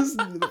 this is...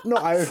 No,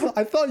 I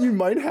thought you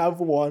might have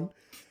one.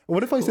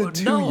 What if I said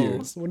 2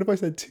 years? What if I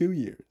said 2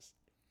 years?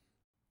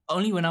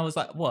 Only when I was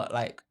like, what?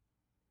 Like,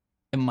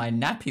 in my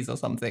nappies or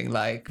something?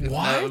 Like,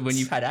 when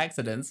you've had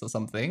accidents or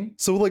something?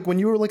 So, like, when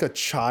you were, like, a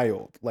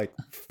child, like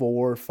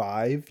 4 or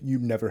 5, you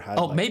never had...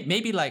 Oh,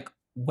 maybe, like,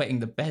 wetting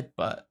the bed,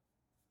 but,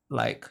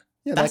 like...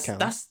 Yeah, that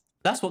counts.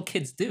 That's what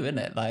kids do, isn't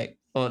it? Like,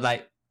 or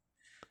like,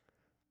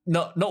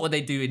 not what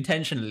they do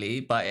intentionally,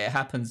 but it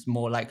happens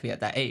more likely at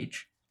that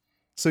age.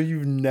 So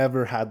you've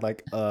never had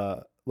like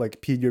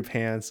peed your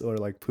pants or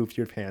like pooped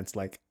your pants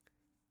like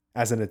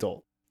as an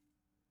adult?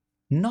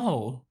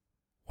 No.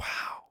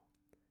 Wow.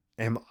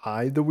 Am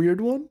I the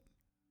weird one?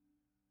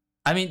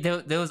 I mean,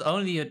 there was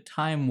only a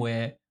time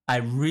where I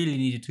really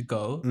needed to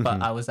go,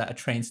 but I was at a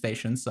train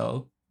station,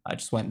 so I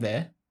just went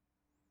there.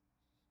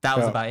 That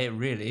was about it,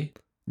 really.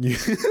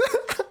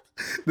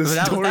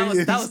 That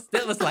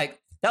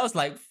was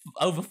like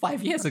over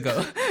 5 years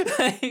ago.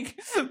 Like,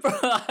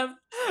 bro,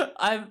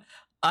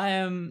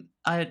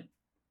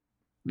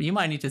 you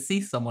might need to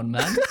see someone,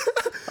 man.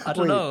 I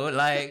don't know,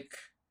 like.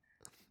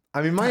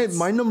 I mean,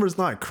 my number's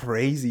not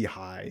crazy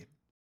high.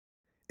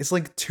 It's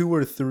like 2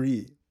 or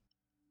 3.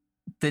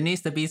 There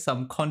needs to be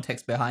some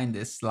context behind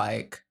this.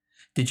 Like,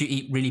 did you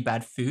eat really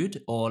bad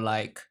food or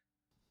like?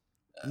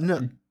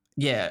 No.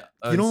 Yeah.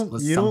 You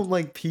don't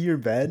like pee your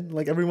bed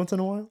like every once in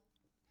a while?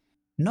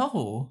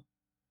 No.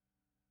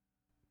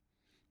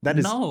 That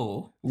is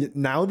no.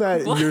 Now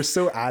that you're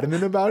so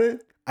adamant about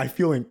it, I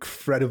feel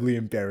incredibly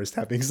embarrassed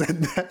having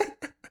said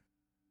that.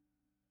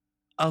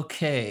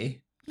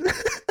 Okay.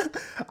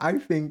 I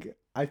think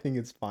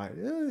it's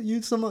fine.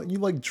 You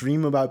like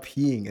dream about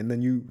peeing and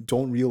then you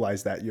don't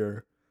realize that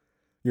you're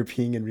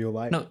peeing in real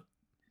life. No.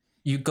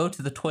 You go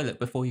to the toilet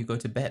before you go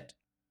to bed.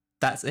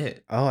 That's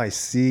it. Oh, I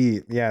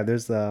see. Yeah,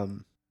 there's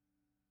some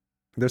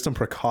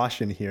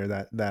precaution here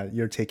that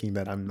you're taking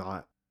that I'm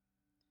not.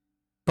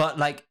 But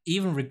like,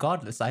 even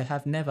regardless, I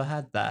have never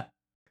had that.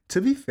 To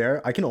be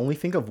fair, I can only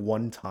think of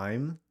one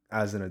time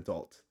as an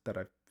adult that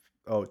I've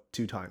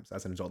 2 times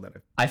as an adult that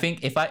I've. I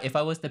think if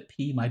I was to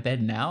pee my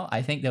bed now,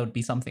 I think there would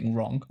be something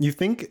wrong. You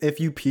think if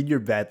you peed your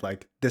bed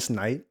like this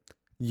night,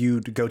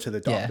 you'd go to the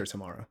doctor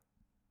tomorrow?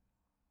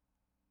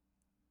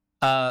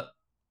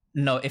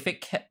 No, if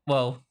it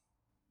well,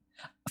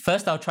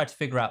 first I'll try to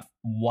figure out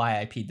why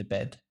I peed the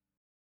bed.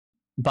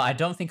 But I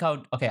don't think I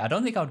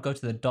would go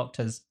to the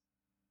doctors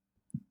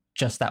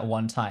just that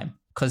one time.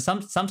 Because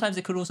sometimes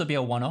it could also be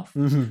a one-off.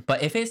 Mm-hmm.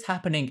 But if it's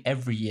happening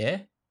every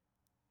year,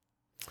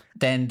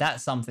 then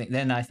that's something.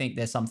 Then I think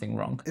there's something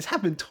wrong. It's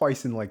happened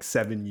twice in like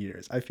 7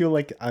 years. I feel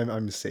like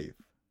I'm safe.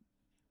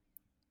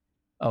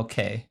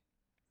 Okay.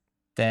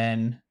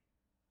 Then.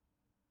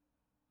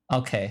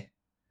 Okay.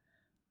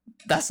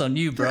 That's on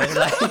you, bro.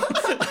 Like,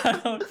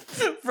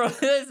 bro,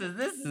 this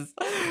is.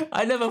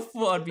 I never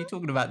thought I'd be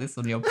talking about this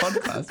on your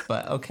podcast,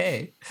 but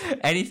okay.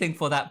 Anything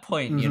for that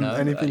point, you know.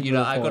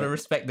 I gotta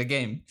respect the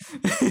game.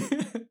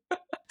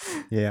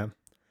 Yeah,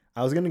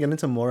 I was gonna get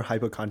into more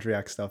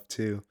hypochondriac stuff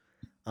too.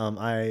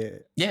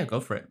 Go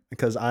for it.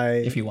 Because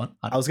if you want,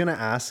 I was gonna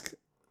ask,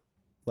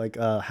 like,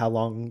 how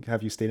long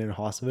have you stayed in a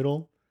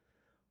hospital,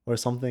 or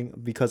something?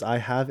 Because I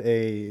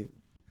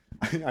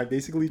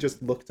basically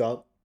just looked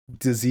up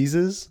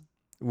diseases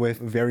with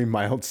very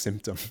mild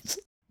symptoms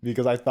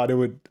because I thought it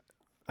would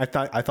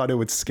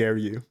scare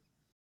you.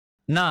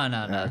 No.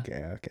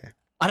 Okay.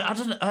 I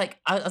don't know, like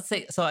I'd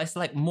say so. It's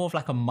like more of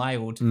like a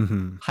mild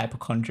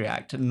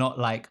hypochondriac, not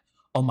like,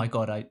 oh my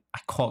god, I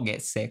can't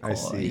get sick or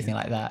anything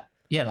like that.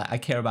 Yeah, like I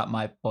care about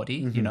my body,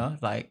 you know,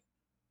 like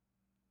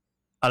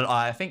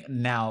I think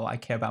now I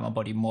care about my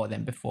body more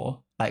than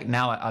before. Like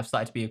now I've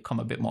started to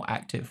become a bit more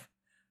active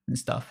and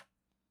stuff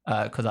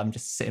because I'm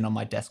just sitting on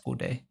my desk all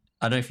day.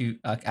 I don't know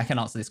if I can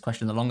answer this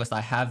question. The longest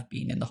I have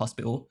been in the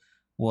hospital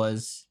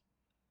was,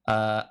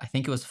 I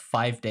think it was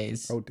 5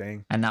 days. Oh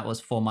dang! And that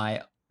was for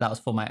my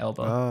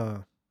elbow.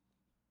 Ah.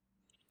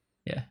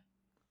 Yeah.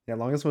 Yeah,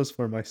 longest was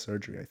for my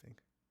surgery, I think.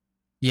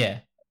 Yeah,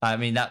 I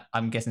mean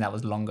I'm guessing that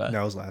was longer.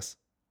 No, it was less.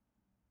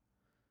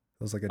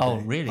 It was like a day.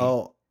 Oh really?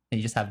 Oh, and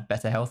you just have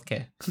better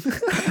healthcare.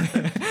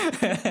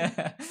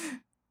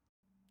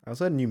 I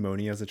also had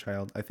pneumonia as a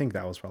child. I think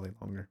that was probably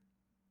longer.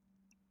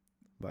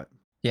 But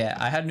yeah,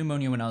 I had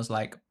pneumonia when I was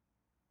like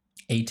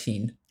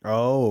 18.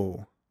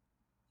 Oh.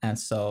 And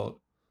so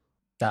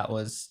that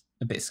was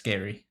a bit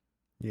scary.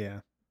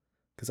 Yeah.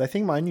 Because I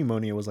think my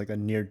pneumonia was like a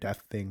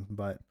near-death thing,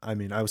 but I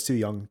mean, I was too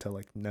young to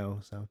like know,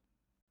 so.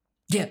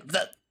 Yeah,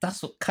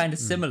 that's what kind of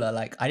similar.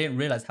 Like, I didn't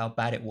realize how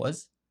bad it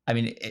was. I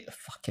mean, it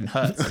fucking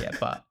hurts, yeah,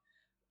 but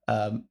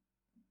I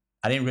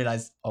didn't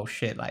realize, oh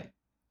shit, like,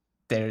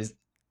 there's,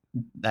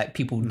 like,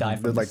 people die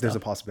from like, this there's a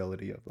stuff.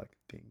 possibility of like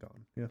being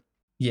gone, yeah.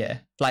 Yeah,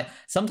 like,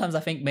 sometimes I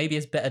think maybe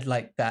it's better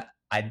like that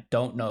I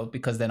don't know,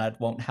 because then I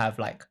won't have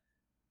like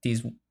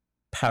these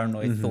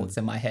paranoid thoughts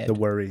in my head. The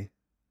worry.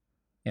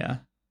 Yeah.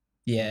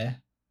 Yeah.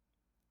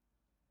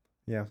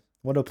 Yeah.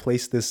 What a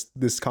place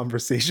this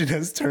conversation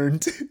has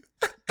turned to.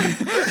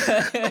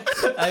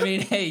 I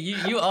mean, hey,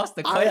 you asked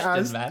the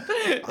question, man.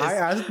 I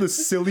asked the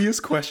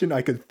silliest question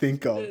I could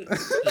think of.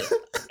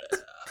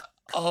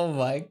 Oh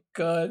my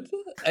god!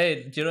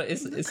 Hey, do you know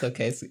it's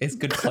okay. It's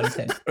good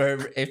content,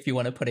 or if you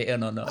want to put it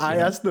in or not. I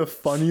asked the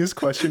funniest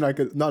question I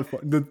could,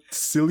 the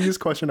silliest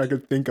question I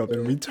could think of,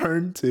 and we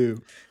turned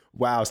to,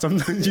 wow,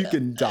 sometimes you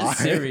can die.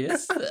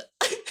 Serious. Do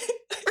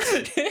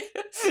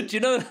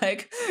you know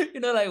like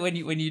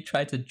when you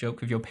try to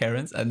joke with your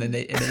parents and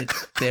then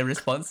their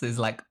response is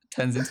like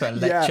turns into a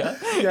lecture?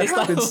 Yeah, it's it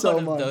happens like so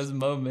one much. of those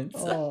moments.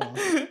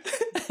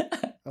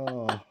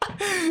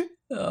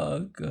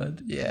 Oh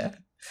god, yeah.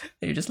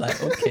 And you're just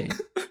like, okay.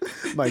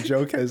 my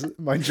joke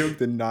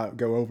did not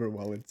go over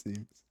well, it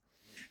seems.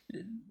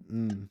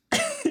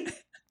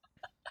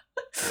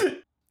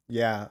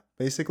 Yeah,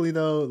 basically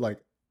though,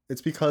 like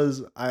it's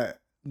because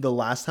the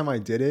last time I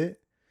did it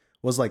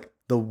was like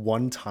the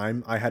one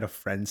time I had a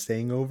friend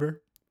staying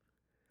over.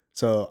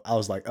 So I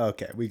was like,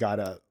 okay, we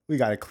gotta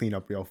clean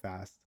up real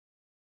fast.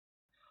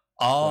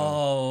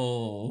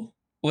 Oh.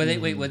 Were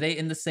they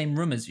in the same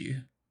room as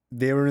you?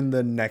 They were in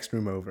the next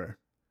room over.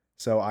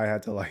 So I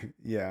had to like,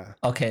 yeah.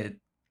 Okay.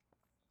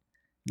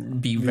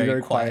 Be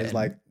very quiet.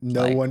 Like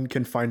no one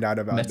can find out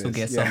about Metal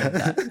this. Gear Solid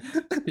that.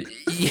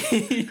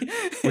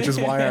 Which is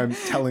why I'm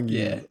telling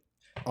you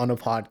on a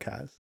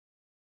podcast.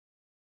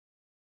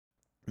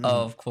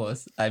 Oh, of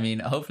course. I mean,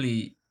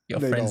 hopefully your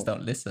friends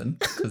don't listen,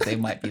 because they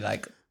might be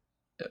like,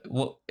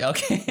 what?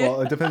 Okay.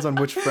 Well, it depends on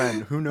which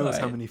friend. Who knows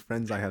how many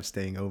friends I have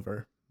staying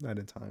over at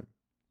a time.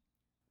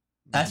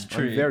 That's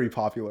true. I'm very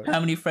popular.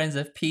 How many friends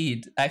have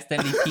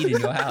accidentally peed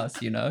in your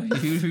house, you know?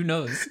 Who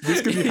knows?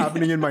 This could be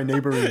happening in my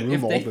neighboring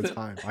room all the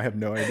time. I have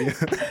no idea.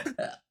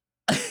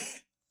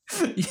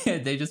 Yeah,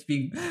 they're just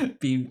being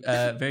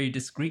very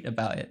discreet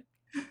about it.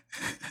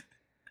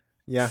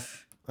 Yeah.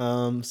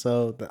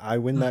 So I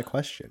win that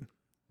question.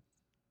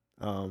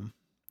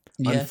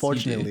 Yes,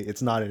 unfortunately,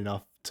 it's not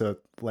enough to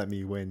let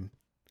me win.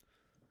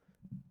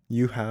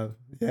 You have,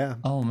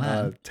 Oh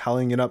man.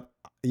 tallying it up.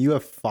 You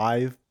have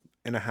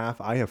 5.5.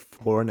 I have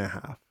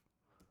 4.5.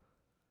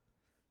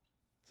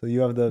 So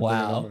you have the bigger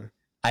Wow. number.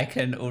 I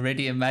can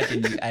already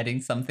imagine you adding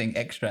something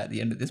extra at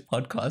the end of this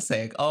podcast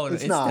saying, "Oh,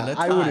 it's still a not.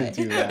 tie." I wouldn't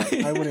do that.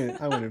 I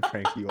wouldn't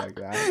prank you like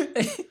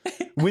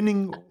that.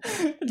 Winning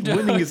No,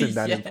 isn't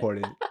that yeah.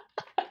 important.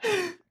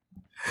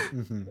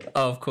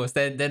 Oh, of course.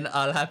 Then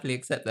I'll happily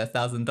accept that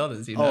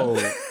 $1,000. You know.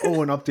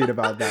 Oh, an update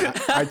about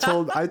that. I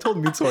told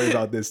Mitsuori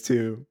about this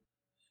too.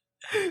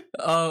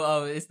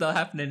 Oh, it's not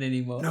happening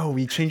anymore. No,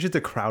 we changed it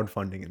to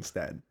crowdfunding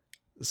instead.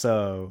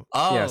 So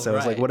Oh, so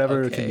it's like right,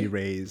 whatever can be okay.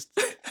 raised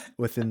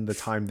within the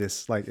time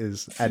this like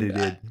is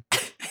edited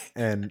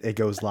and it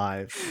goes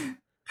live.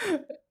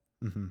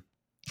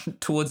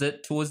 Towards the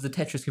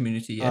Tetris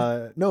community,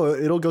 yeah. No,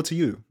 it'll go to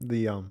you.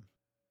 The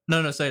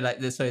No, sorry,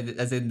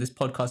 as in this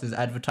podcast is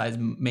advertised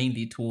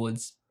mainly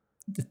towards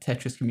the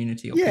Tetris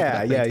community or people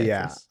that play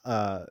Tetris.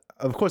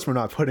 Of course, we're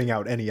not putting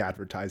out any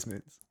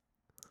advertisements.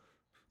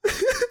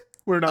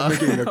 We're not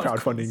making a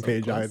crowdfunding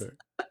page either.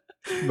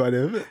 But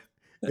if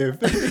Yeah.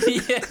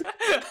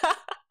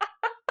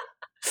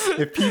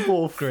 if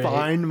people Great.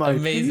 find my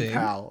Amazing.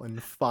 PayPal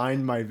and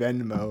find my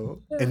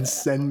Venmo and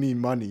send me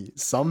money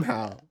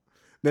somehow,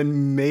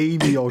 then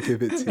maybe I'll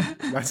give it to you.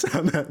 That's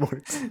how that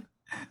works.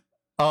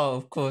 Oh,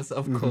 of course.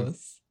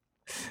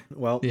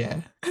 Well,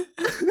 yeah.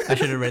 I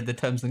should have read the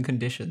terms and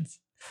conditions.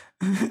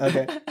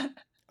 Okay.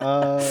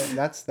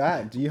 That's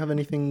that. Do you have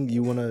anything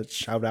you want to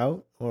shout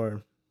out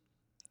or?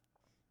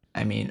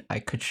 I mean, I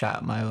could shout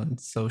out my own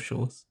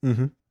socials.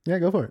 Yeah,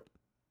 go for it.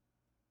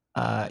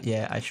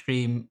 Yeah, I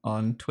stream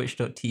on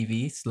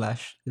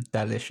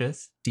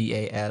twitch.tv/Dalicious,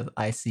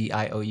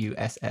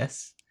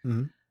 DALICIOUSS.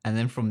 And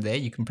then from there,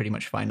 you can pretty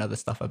much find other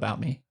stuff about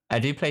me. I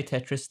do play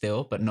Tetris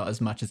still, but not as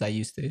much as I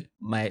used to.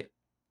 My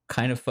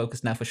kind of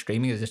focus now for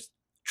streaming is just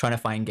trying to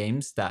find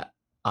games that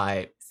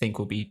I think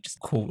will be just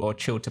cool or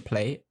chill to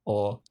play,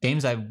 or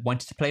games I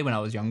wanted to play when I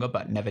was younger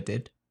but never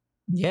did.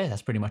 Yeah,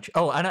 that's pretty much.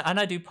 Oh, and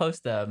I do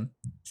post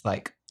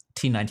like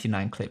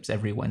T99 clips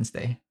every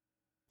Wednesday.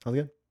 Sounds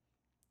good.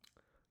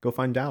 Go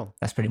find Dal.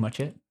 That's pretty much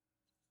it.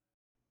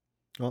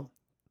 Well,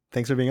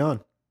 thanks for being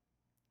on.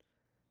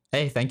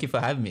 Hey, thank you for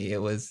having me.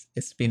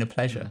 It's been a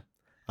pleasure.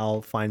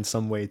 I'll find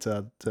some way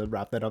to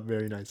wrap that up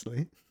very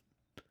nicely.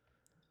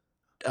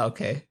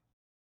 Okay.